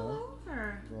 it was all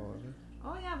over. It was all over.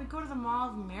 Oh yeah, we go to the Mall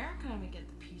of America and we get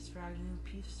the Peace Frog, new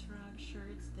Peace Frog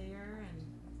shirts there, and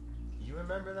You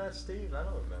remember that, Steve? I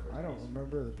don't remember. I don't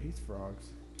remember the Peace Frogs.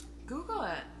 Google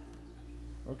it.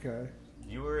 Okay.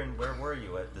 You were in. Where were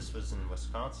you at? This was in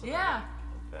Wisconsin. Yeah. right?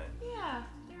 Okay. Yeah,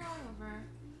 they're all over.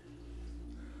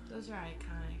 Those are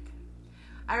iconic.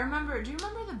 I remember. Do you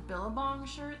remember the Billabong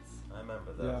shirts? I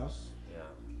remember those. Yeah.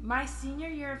 My senior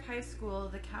year of high school,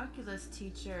 the calculus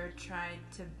teacher tried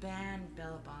to ban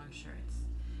Billabong shirts.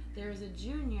 There was a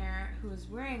junior who was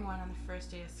wearing one on the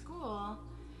first day of school,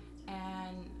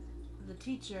 and the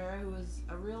teacher, who was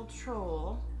a real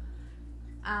troll,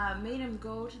 made him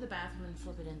go to the bathroom and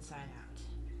flip it inside out.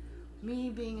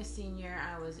 Me being a senior,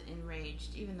 I was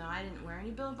enraged, even though I didn't wear any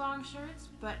Billabong shirts,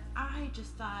 but I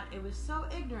just thought it was so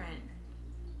ignorant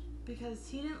because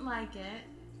he didn't like it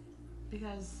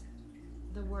because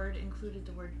the word included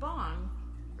the word bong,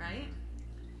 right?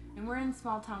 And we're in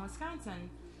small town Wisconsin.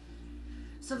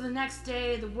 So the next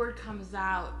day the word comes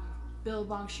out,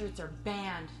 Billabong shirts are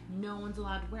banned. No one's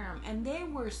allowed to wear them. And they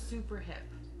were super hip.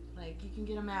 Like you can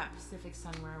get them at Pacific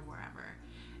Sunwear or wherever.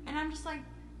 And I'm just like,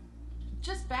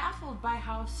 just baffled by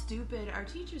how stupid our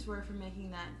teachers were for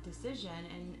making that decision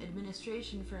and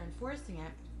administration for enforcing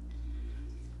it.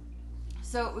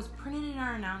 So it was printed in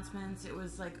our announcements. It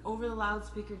was like over the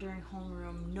loudspeaker during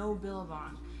homeroom, no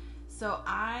Billabong. So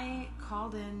I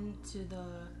called in to the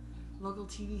local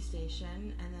TV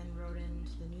station and then wrote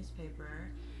into the newspaper.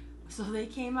 So they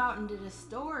came out and did a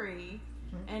story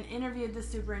and interviewed the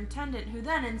superintendent, who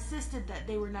then insisted that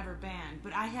they were never banned.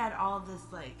 But I had all of this,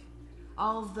 like,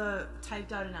 all of the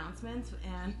typed out announcements,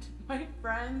 and my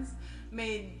friends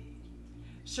made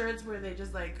shirts where they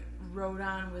just, like, wrote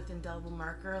on with indelible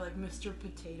marker, like, Mr.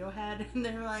 Potato Head, and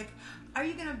they were like, are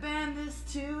you gonna ban this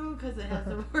too? Because it has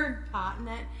the word pot in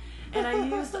it. And I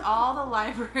used all the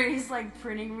library's, like,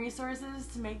 printing resources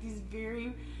to make these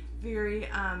very, very,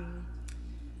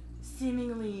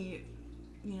 seemingly,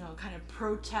 you know, kind of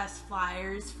protest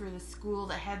flyers for the school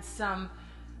that had some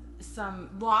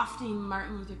lofty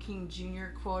Martin Luther King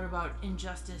Jr. quote about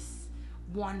injustice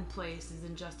one place is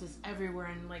injustice everywhere,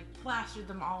 and, like, plastered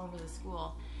them all over the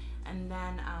school. And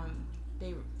then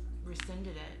they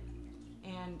rescinded it.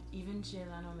 And even Jay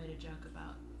Leno made a joke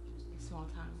about a small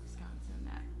town in Wisconsin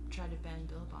that tried to ban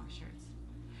Billabong shirts.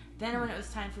 Then when it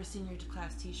was time for senior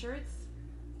class t-shirts,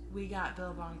 we got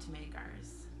Billabong to make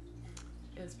ours.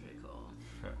 It was pretty cool.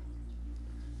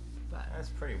 But That's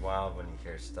pretty wild when you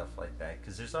hear stuff like that,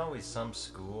 because there's always some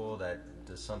school that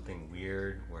does something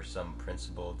weird where some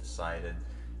principal decided.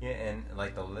 Yeah, and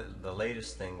like the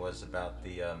latest thing was about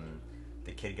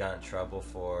the kid got in trouble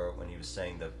for when he was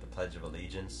saying the Pledge of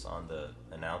Allegiance on the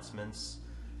announcements.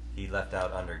 He left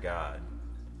out "under God,"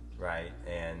 right?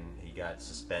 And he got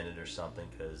suspended or something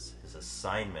because his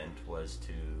assignment was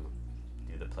to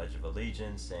do the Pledge of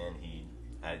Allegiance, and he,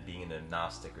 at being an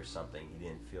agnostic or something, he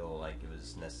didn't feel like it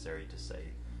was necessary to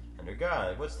say "under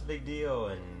God." What's the big deal?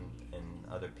 And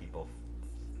other people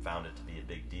found it to be a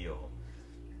big deal.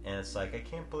 And it's like, I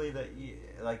can't believe that,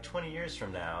 like, 20 years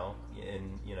from now,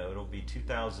 and, you know, it'll be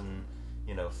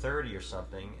 2030 or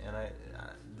something, and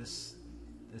this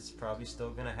is probably still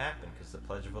going to happen, because the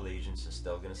Pledge of Allegiance is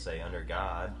still going to say "under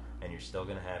God," and you're still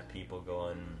going to have people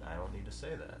going, I don't need to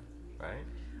say that, right?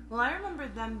 well, I remember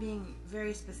them being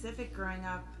very specific growing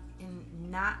up in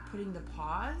not putting the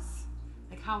pause,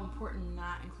 like how important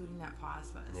not including that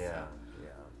pause was. Yeah, So,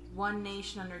 one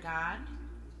nation under God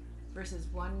versus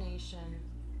one nation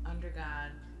under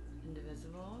God,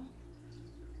 indivisible.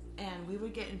 And we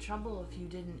would get in trouble if you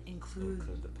didn't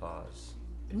include the pause.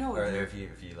 No, or if you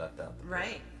left out the right.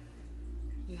 pause.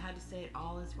 You had to say it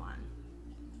all as one.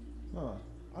 Huh.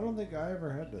 I don't think I ever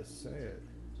had to say it.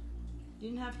 You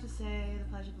didn't have to say the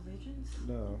Pledge of Allegiance?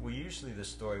 No. Well, usually the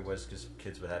story was because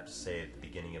kids would have to say it at the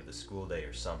beginning of the school day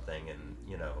or something, and,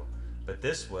 you know, but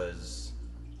this was,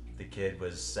 the kid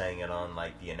was saying it on,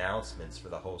 like, the announcements for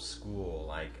the whole school,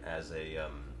 like, as a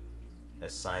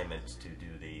assignment to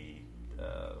do the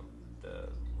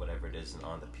whatever it is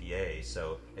on the PA.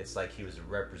 So it's like he was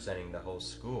representing the whole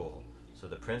school. So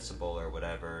the principal or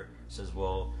whatever says,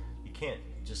 well, you can't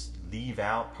just leave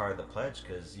out part of the pledge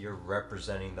because you're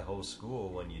representing the whole school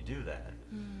when you do that.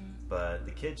 But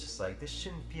the kid's just like, this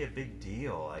shouldn't be a big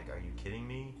deal. Like, are you kidding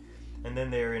me? And then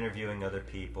they were interviewing other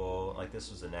people. Like, this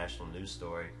was a national news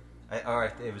story.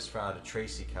 It was out of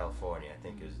Tracy, California. I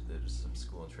think there was some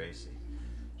school in Tracy.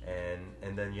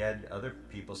 And then you had other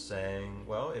people saying,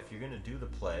 well, if you're going to do the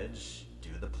pledge, do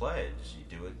the pledge.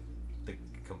 You do it, the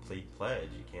complete pledge.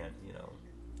 You can't, you know,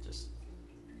 just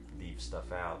leave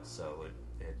stuff out. So it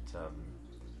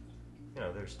you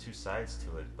know, there's two sides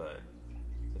to it, but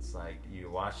it's like you're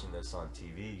watching this on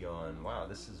TV going, wow,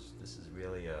 this is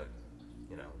really a,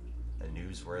 you know, a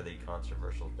newsworthy,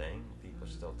 controversial thing. People are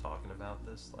still talking about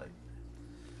this. Like,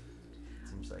 it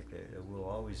seems like it will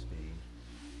always be.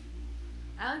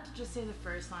 I like to just say the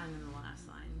first line and the last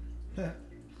line.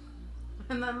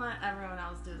 And then let everyone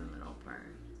else do the middle part.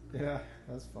 Yeah,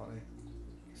 that's funny.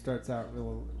 Starts out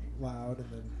real loud and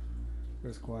then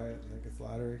goes quiet and then gets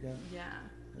louder again. Yeah.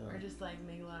 Yeah. Or just, like,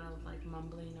 make a lot of, like,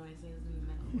 mumbly noises in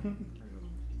the middle.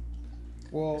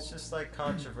 Well, It's just like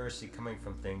controversy coming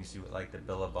from things you like the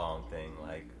Billabong thing.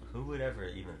 Like, who would ever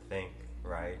even think,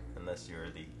 right? Unless you're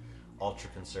the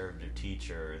ultra-conservative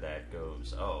teacher that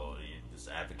goes, oh, you're just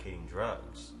advocating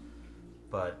drugs.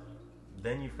 But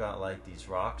then you've got, like, these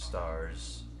rock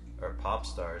stars or pop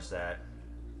stars that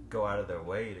go out of their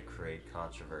way to create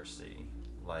controversy.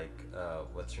 Like,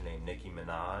 what's her name? Nicki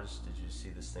Minaj. Did you see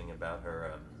this thing about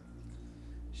her?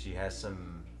 She has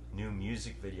some new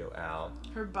music video out.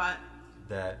 Her butt.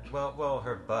 That well,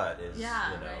 her butt is,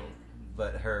 Yeah, you know, right.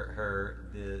 but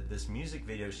this music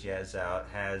video she has out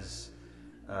has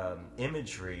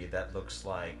imagery that looks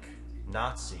like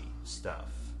Nazi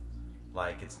stuff.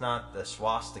 Like, it's not the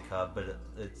swastika, but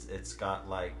it's got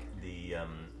like the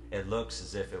it looks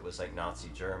as if it was like Nazi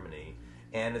Germany,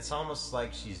 and it's almost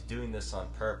like she's doing this on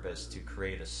purpose to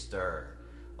create a stir.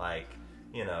 Like,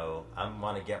 you know, I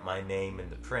want to get my name in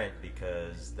the print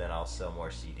because then I'll sell more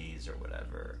CDs or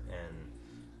whatever. And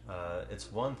it's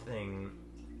one thing,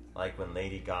 like when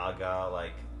Lady Gaga,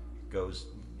 like, goes,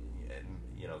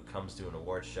 comes to an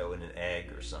award show in an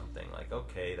egg or something. Like,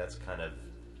 okay, that's kind of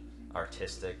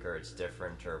artistic, or it's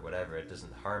different, or whatever. It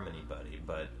doesn't harm anybody.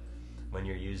 But when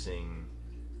you're using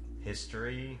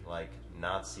history, like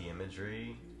Nazi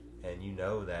imagery, and you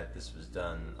know that this was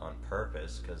done on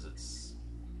purpose because it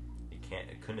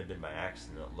couldn't have been by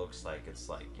accident. It looks like it's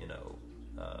like,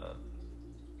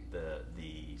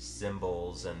 the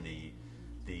symbols and the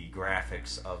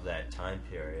graphics of that time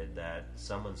period, that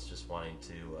someone's just wanting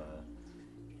to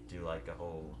do like a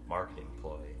whole marketing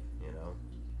ploy,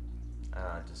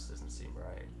 it just doesn't seem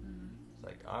right. It's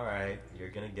like, all right, you're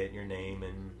gonna get your name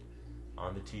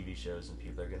on the TV shows, and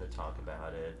people are gonna talk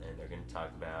about it, and they're gonna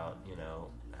talk about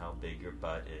how big your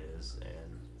butt is,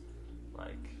 and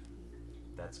like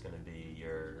that's gonna be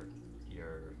your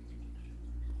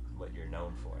what you're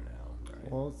known for now,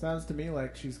 right? Well, it sounds to me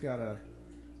like she's got a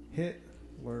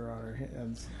Hitler on her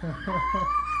hands.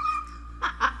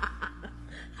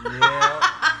 Yeah.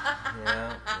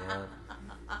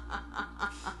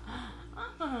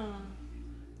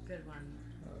 Good one.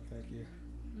 Oh, thank you.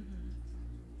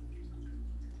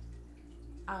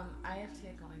 I have to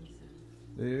get going soon.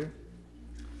 Do you?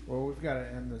 Well, we've got to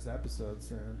end this episode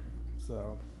soon,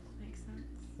 so Makes sense.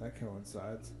 that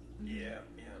coincides. Yeah.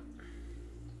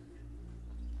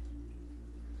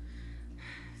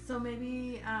 So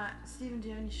maybe, Steven, do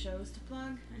you have any shows to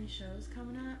plug? Any shows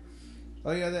coming up?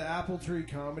 Oh yeah, the Apple Tree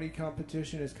Comedy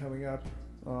Competition is coming up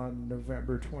on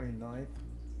November 29th.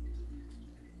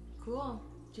 Cool.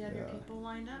 Do you have your Yeah. people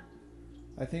lined up?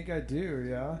 I think I do,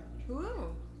 yeah.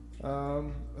 Ooh.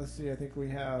 Let's see, I think we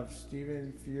have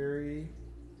Stephen Fury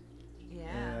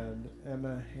Yeah. and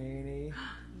Emma Haney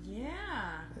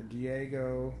Yeah. and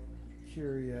Diego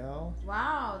Curiel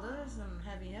Wow, those are some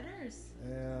heavy hitters.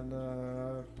 and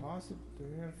possibly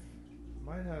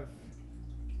might have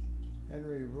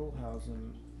Henry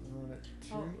Ruhlhausen on it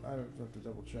too. Oh. I don't have to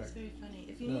double check. It's very funny.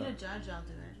 If you Yeah. need a judge, I'll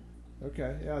do it.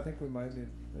 Okay, yeah, I think we might need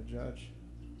a judge.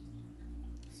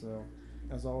 So,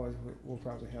 as always, we'll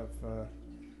probably have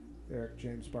Eric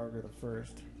James Barger the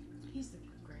first. He's the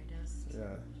greatest.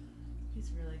 Yeah,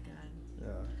 He's really good.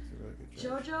 yeah, he's a really good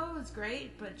judge. JoJo is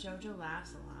great, but JoJo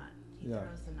laughs a lot. He Yeah.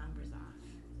 throws the numbers off.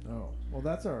 Oh, well,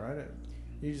 that's all right.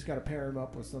 You just got to pair him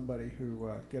up with somebody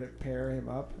who pair him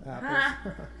up.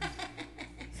 Apples.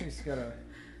 You just got to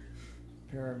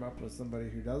pair him up with somebody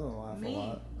who doesn't laugh a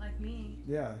lot. Like me.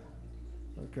 Yeah.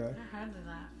 Okay. I hardly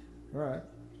laugh. All right.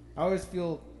 I always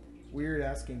feel weird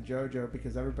asking JoJo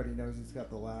because everybody knows he's got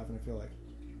the laugh, and I feel like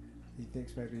he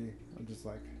thinks maybe I'm just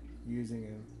like using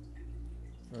him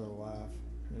for the laugh.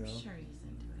 I'm sure he's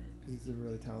into it. He's a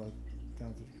really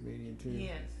talented comedian too. He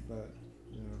is. But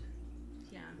Yeah.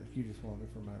 like you just want it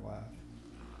for my laugh.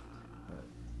 But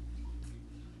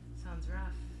Sounds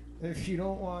rough. if you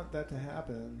don't want that to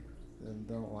happen, then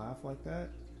don't laugh like that,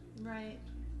 Right.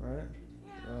 right?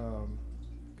 Yeah.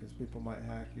 Because people might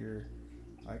hack your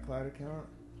iCloud account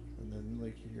and then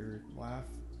leak your laugh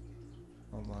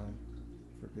online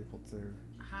for people to.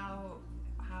 How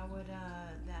would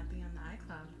that be on the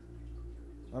iCloud?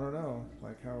 I don't know.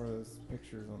 Like, how are those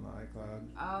pictures on the iCloud?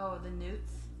 Oh, the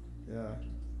newts? Yeah.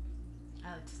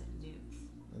 I like to say newts.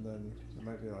 And then it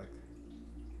might be like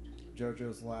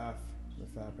JoJo's laugh, the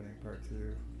fappening part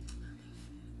 2.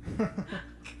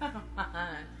 Come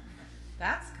on.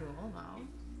 That's cool, though.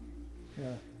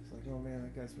 Yeah. It's like, oh man,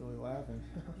 that guy's really laughing.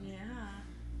 Yeah.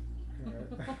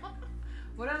 Right.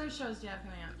 What other shows do you have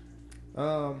coming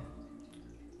up?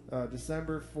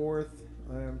 December 4th,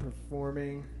 I am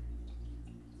performing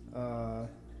at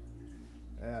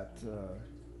I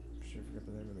forget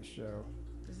the name of the show.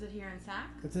 Is it here in Sac?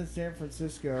 It's in San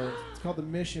Francisco. It's called the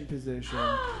Mission Position.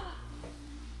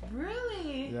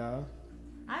 Really? Yeah,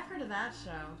 I've heard of that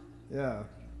show. yeah,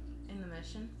 In the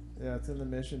Mission. yeah. It's in the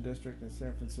Mission District in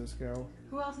San Francisco.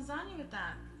 Who else is on you with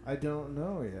that? I don't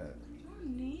know yet. Oh,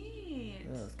 neat.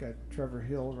 Yeah, it's got Trevor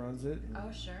Hill runs it. And,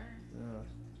 Oh, sure. yeah,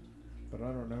 but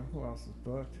I don't know who else is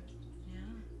booked. Yeah.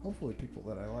 Hopefully, people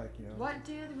that I like. What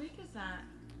day of the week is that?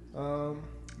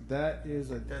 That is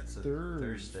That's a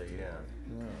Thursday. yeah.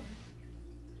 Yeah.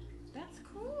 That's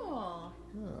cool.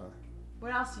 Yeah.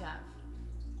 What else do you have?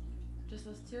 Just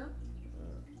those two?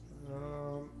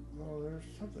 Well, there's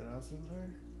something else in there.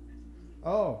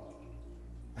 Oh.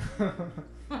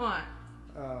 What?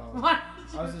 Oh. What?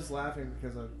 I was just laughing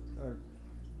because I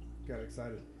got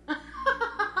excited.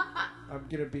 I'm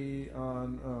gonna be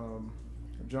on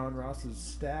John Ross's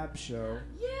Stab show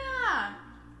Yeah.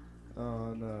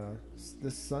 on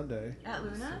this Sunday. At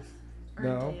Luna's? Or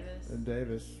No, in Davis? in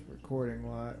Davis, recording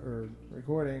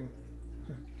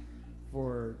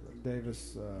for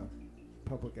Davis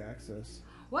public access.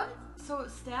 What? So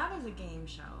Stab is a game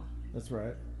show. That's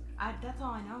right. That's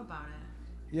all I know about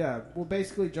it. Yeah, well,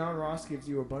 basically, John Ross gives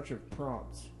you a bunch of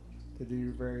prompts to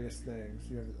do various things.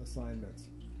 You have assignments,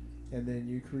 and then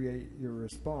you create your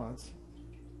response.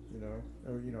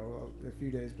 A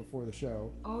few days before the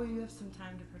show. Oh, you have some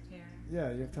time to prepare.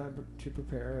 Yeah, you have time to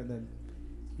prepare, and then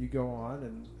you go on,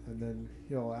 and then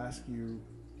he'll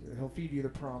feed you the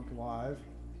prompt live,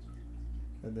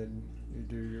 and then you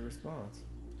do your response.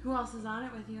 Who else is on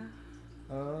it with you?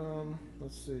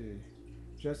 Let's see.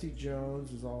 Jesse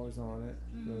Jones is always on it.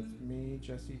 Mm-hmm. So it's me,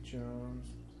 Jesse Jones,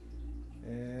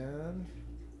 and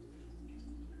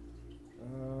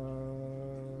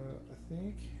I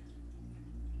think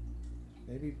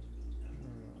maybe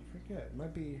I forget. It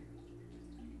might be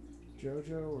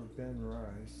JoJo or Ben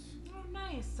Rice. Oh,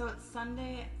 nice. So it's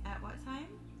Sunday at what time?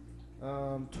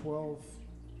 12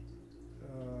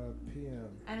 p.m.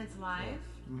 And it's live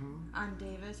Mm-hmm. on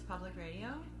Davis Public Radio.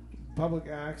 Public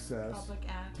access. Public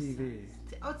access. TV.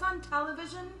 Oh, it's on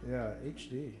television? Yeah,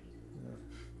 HD.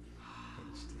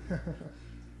 Yeah.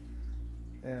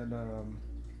 And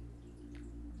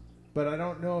but I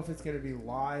don't know if it's going to be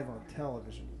live on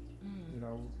television.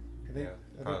 I think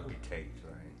probably taped,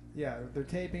 right? Yeah, they're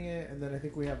taping it, and then I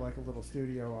think we have like a little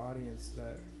studio audience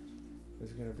that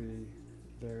is going to be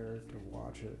there to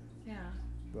watch it. Yeah.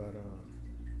 But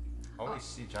I always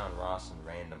see John Ross in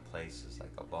random places,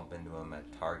 like I'll bump into him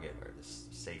at Target or the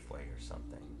Safeway or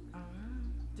something.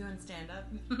 Doing stand-up.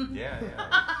 Yeah,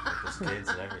 with his kids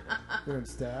and everything. doing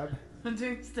Stab.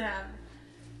 Doing Stab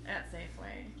at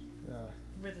Safeway Yeah.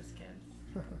 with his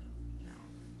kids. No.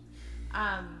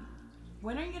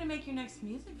 When are you gonna make your next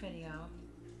music video?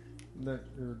 Your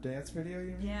dance video,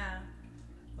 you mean? Yeah.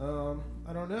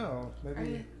 I don't know. Maybe. Are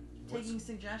you taking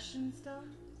suggestions still?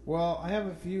 Well, I have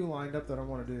a few lined up that I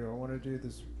want to do. I want to do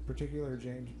this particular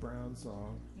James Brown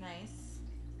song. Nice.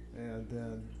 And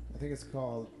then I think it's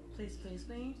called Please Please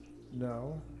Me?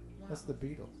 No. Wow. That's the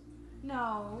Beatles.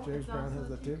 No. James it's Brown also has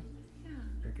that too?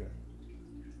 Yeah. Okay.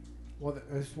 Well,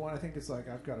 there's one, I think it's like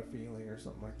I've Got a Feeling or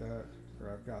something like that.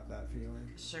 Or I've Got That Feeling.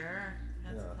 Sure.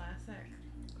 That's Yeah. a classic.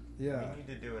 Yeah. We need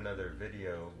to do another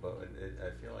video, but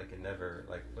I feel like it never,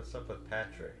 like, what's up with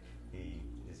Patrick?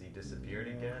 Is he disappeared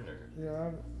again, or?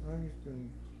 Yeah, I've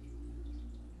been.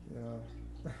 Yeah.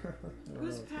 I don't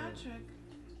Who's know what's going Patrick?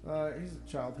 on. He's a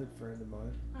childhood friend of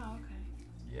mine. Oh, okay.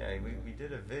 Yeah, we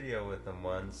did a video with him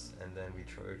once, and then we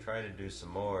tried to do some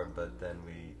more, but then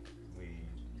we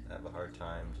have a hard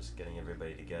time just getting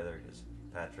everybody together because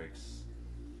Patrick's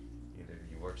either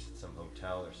he works at some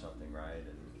hotel or something, right?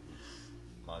 And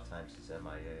a lot of times he's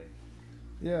MIA.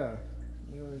 Yeah.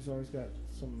 He's always got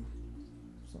something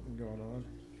going on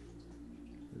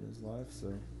in his life, so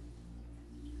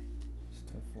it's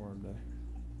tough for him to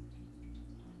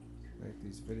make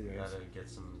these We videos. gotta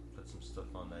put some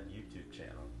stuff on that YouTube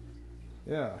channel.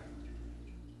 Yeah.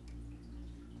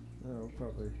 No, we'll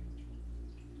probably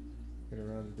get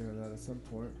around to doing that at some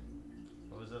point.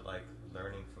 What was it, like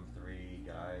learning from 3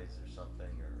 guys or something,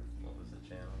 or what was the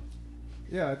channel?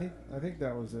 Yeah, I think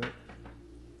that was it.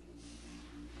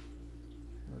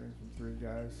 Learning from 3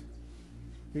 guys.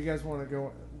 If you guys want to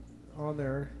go on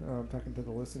there, I'm talking to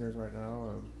the listeners right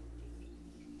now.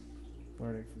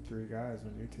 Learning from 3 guys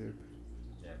on YouTube.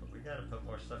 Yeah, but we gotta put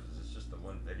more stuff because it's just the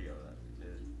one video that we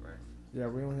did, right? Yeah,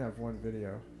 we only have one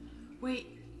video.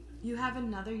 Wait, you have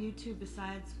another YouTube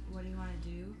besides What Do You Want to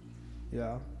Do?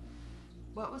 Yeah.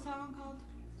 What was that one called?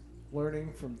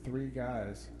 Learning from 3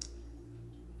 guys.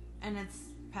 And it's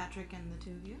Patrick and the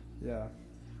two of you? Yeah.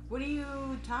 What do you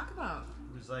talk about?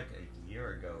 It was like a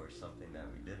year ago or something that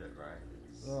we did it, right?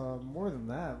 It was More than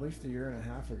that, at least a year and a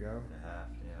half ago. and a half,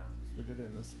 yeah. We did it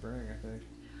in the spring, I think.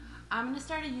 I'm going to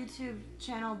start a YouTube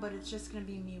channel, but it's just going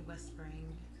to be me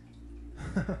whispering.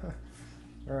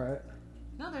 Alright.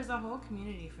 No, there's a whole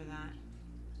community for that.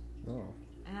 Oh.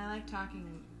 And I like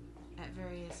talking at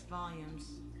various volumes.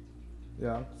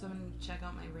 Yeah. So I'm going to check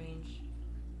out my range.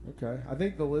 Okay. I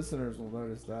think the listeners will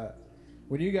notice that.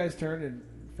 When you guys turn and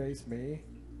face me,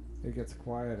 it gets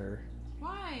quieter.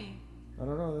 Why? I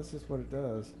don't know, that's just what it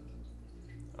does.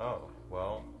 Oh,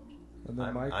 well, And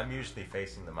then I'm usually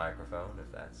facing the microphone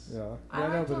if that's... Yeah. I Yeah, I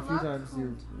know, like but to a few look times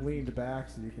you cool. leaned back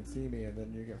so you can see me and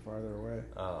then you get farther away.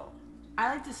 Oh.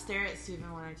 I like to stare at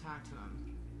Steven when I talk to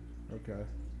him. Okay.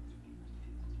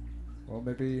 Well,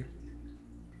 maybe...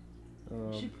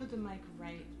 You should put the mic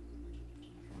right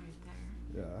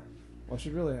there. Yeah. Well, I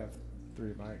should really have 3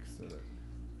 mics so that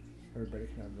everybody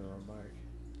can have their own mic.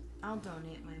 I'll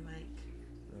donate my mic.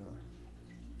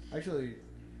 Yeah. Actually,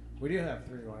 we do have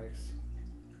 3 mics.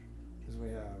 Because we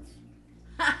have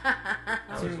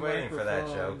I was waiting for that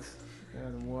joke. microphones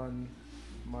and one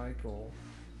Michael.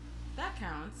 That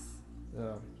counts.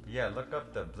 Yeah. Yeah, look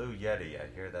up the Blue Yeti. I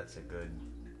hear that's a good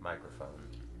microphone.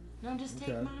 No, just take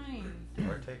Okay. mine.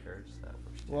 Or take hers. That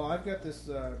works too. Well, I've got this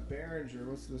Behringer.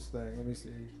 What's this thing? Let me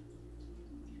see.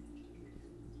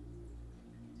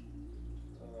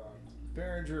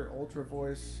 Behringer Ultra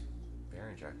Voice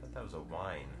Behringer, I thought that was a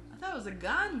wine. I thought it was a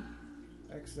gun.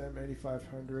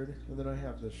 XM8500, and then I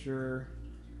have the Shure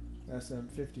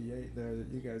SM58 there that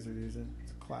you guys are using.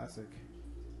 It's a classic.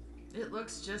 It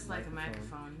looks just like a Microphone.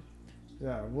 microphone.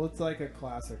 Yeah, well, it's like a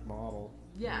classic model.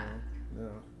 Yeah. You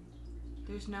know?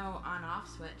 There's no on-off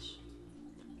switch.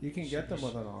 Yeah. You can get them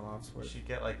with an on-off You switch. should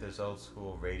get like those old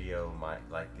school radio,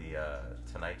 like the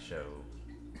Tonight Show,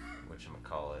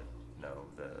 whatchamacallit,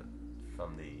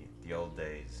 from the old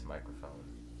days microphone.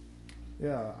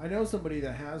 Yeah, I know somebody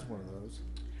that has one of those.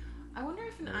 I wonder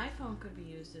if an iPhone could be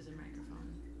used as a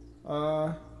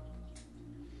microphone.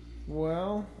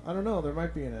 Well, I don't know. There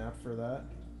might be an app for that.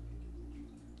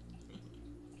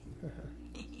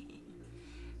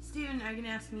 Steven, are you going to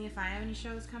ask me if I have any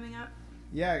shows coming up?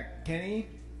 Yeah, Kenny,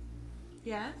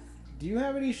 Yes? do you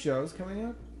have any shows coming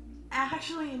up?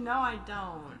 Actually, no, I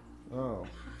don't. Oh.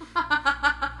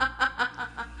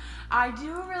 I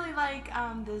do really like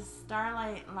this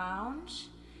Starlight Lounge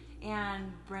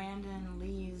and Brandon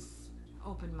Lee's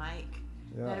open mic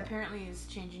Yeah. that apparently is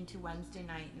changing to Wednesday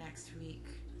night next week.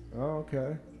 Oh,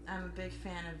 okay. I'm a big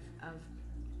fan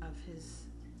of his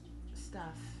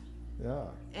stuff. Yeah.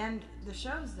 And the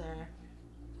show's there.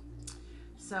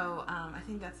 So I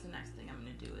think that's the next thing I'm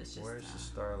going to do is just Where's the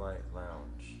Starlight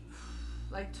Lounge?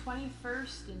 like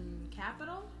 21st in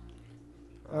Capitol,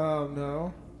 Oh,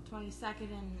 no. 22nd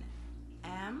in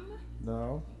M.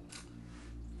 No.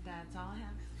 That's all I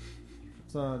have.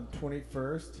 It's on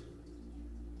 21st,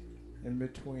 in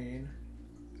between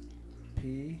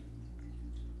P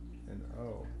and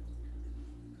O.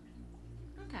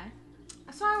 Okay.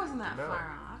 So I wasn't that No.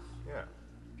 far off. Yeah.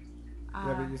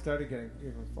 Yeah, but you started getting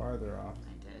even farther off.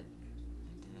 I did.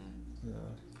 Yeah.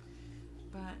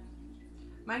 But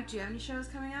Mike, do you have any shows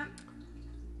coming up?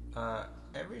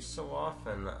 Every so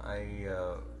often,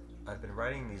 I've been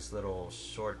writing these little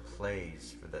short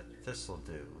plays for the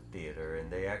Thistledew Theater, and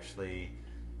they actually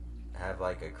have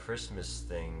like a Christmas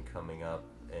thing coming up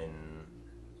in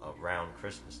around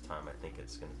Christmas time. I think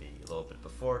it's going to be a little bit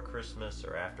before Christmas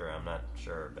or after. I'm not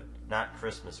sure, but not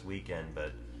Christmas weekend,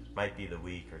 but might be the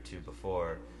week or two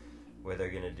before, where they're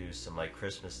going to do some like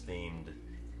Christmas themed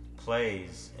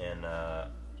plays. And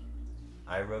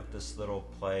I wrote this little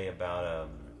play about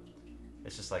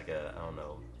it's just like a, I don't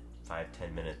know,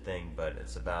 5-10 minute thing, but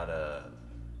it's about a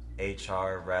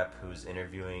HR rep who's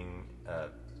interviewing the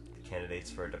candidates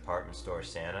for a department store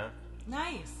Santa.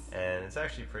 Nice. And it's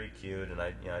actually pretty cute, and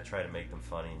I try to make them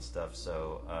funny and stuff.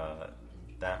 So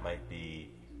that might be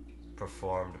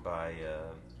performed by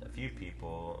a few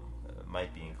people,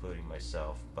 might be including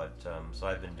myself. But so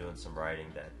I've been doing some writing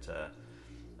that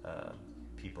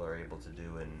people are able to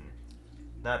do in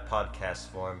not podcast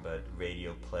form, but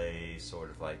radio play, sort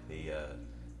of like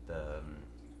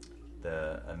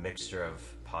a mixture of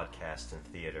podcast and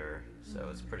theater. So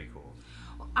it's pretty cool.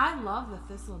 Well, I love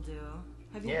the Thistledew.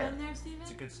 Have you Yeah. been there, Steven?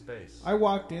 It's a good space. I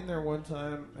walked in there one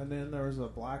time, and then there was a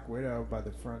black widow by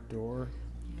the front door.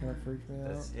 Kind of freaked me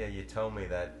out. Yeah, you told me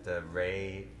that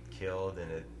Ray killed,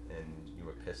 and you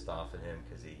were pissed off at him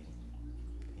because he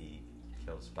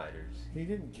killed spiders. He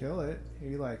didn't kill it.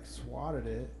 He like swatted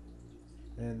it,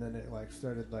 and then it like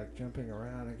started like jumping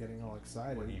around and getting all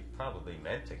excited. Well, he probably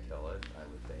meant to kill it, I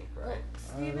would think, Well, right? I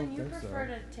Steven, don't you think so. prefer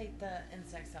to take the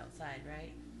insects outside,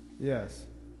 right? Yes.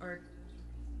 Or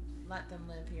let them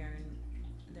live here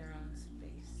in their own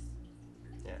space.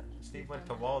 Yeah. Steve went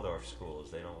to Waldorf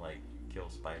schools. They don't like kill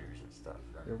spiders and stuff.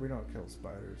 Yeah, we don't kill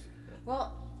spiders.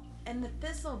 Well, and the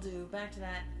Thistledew, back to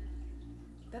that,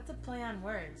 that's a play on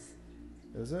words.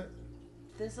 Is it?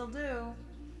 Thistledew.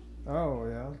 Oh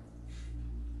yeah.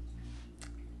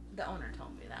 The owner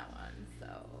told me that one,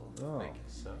 so. Oh, I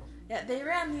guess so. Yeah, they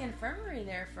ran the infirmary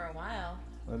there for a while.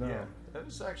 I know. Yeah, that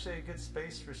was actually a good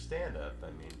space for stand-up. I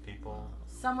mean, people.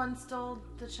 Someone stole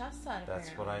the chess set, That's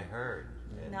apparently. what I heard.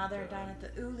 And, Now they're down at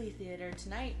the Uli Theater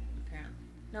tonight, apparently.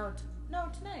 No,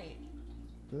 tonight.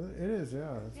 It is.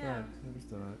 Yeah. That's Yeah. right. It is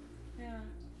tonight. Yeah.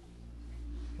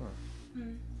 Huh.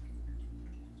 Hmm.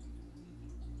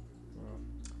 Well,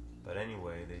 But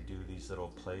anyway, they do these little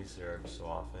plays there every so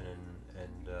often,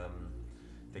 and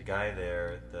the guy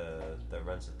there that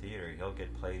runs the theater, he'll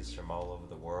get plays from all over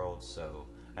the world. So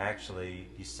actually,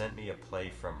 he sent me a play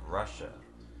from Russia.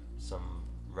 Some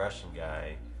Russian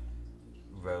guy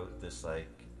wrote this like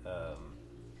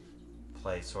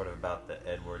play sort of about the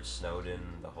Edward Snowden,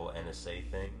 the whole NSA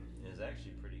thing. It's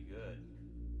actually pretty good.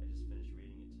 I just finished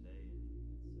reading it today.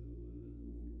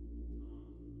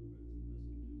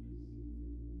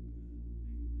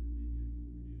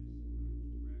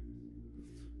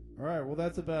 All right, well,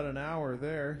 that's about an hour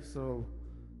there. So,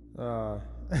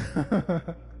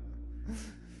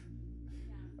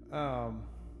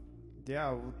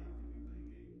 yeah,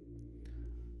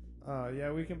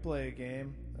 yeah, we can play a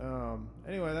game.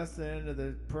 Anyway, that's the end of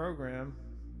the program.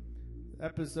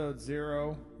 Episode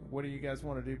 0. What do you guys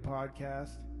want to do?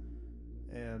 Podcast,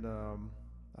 and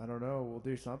I don't know. We'll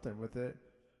do something with it.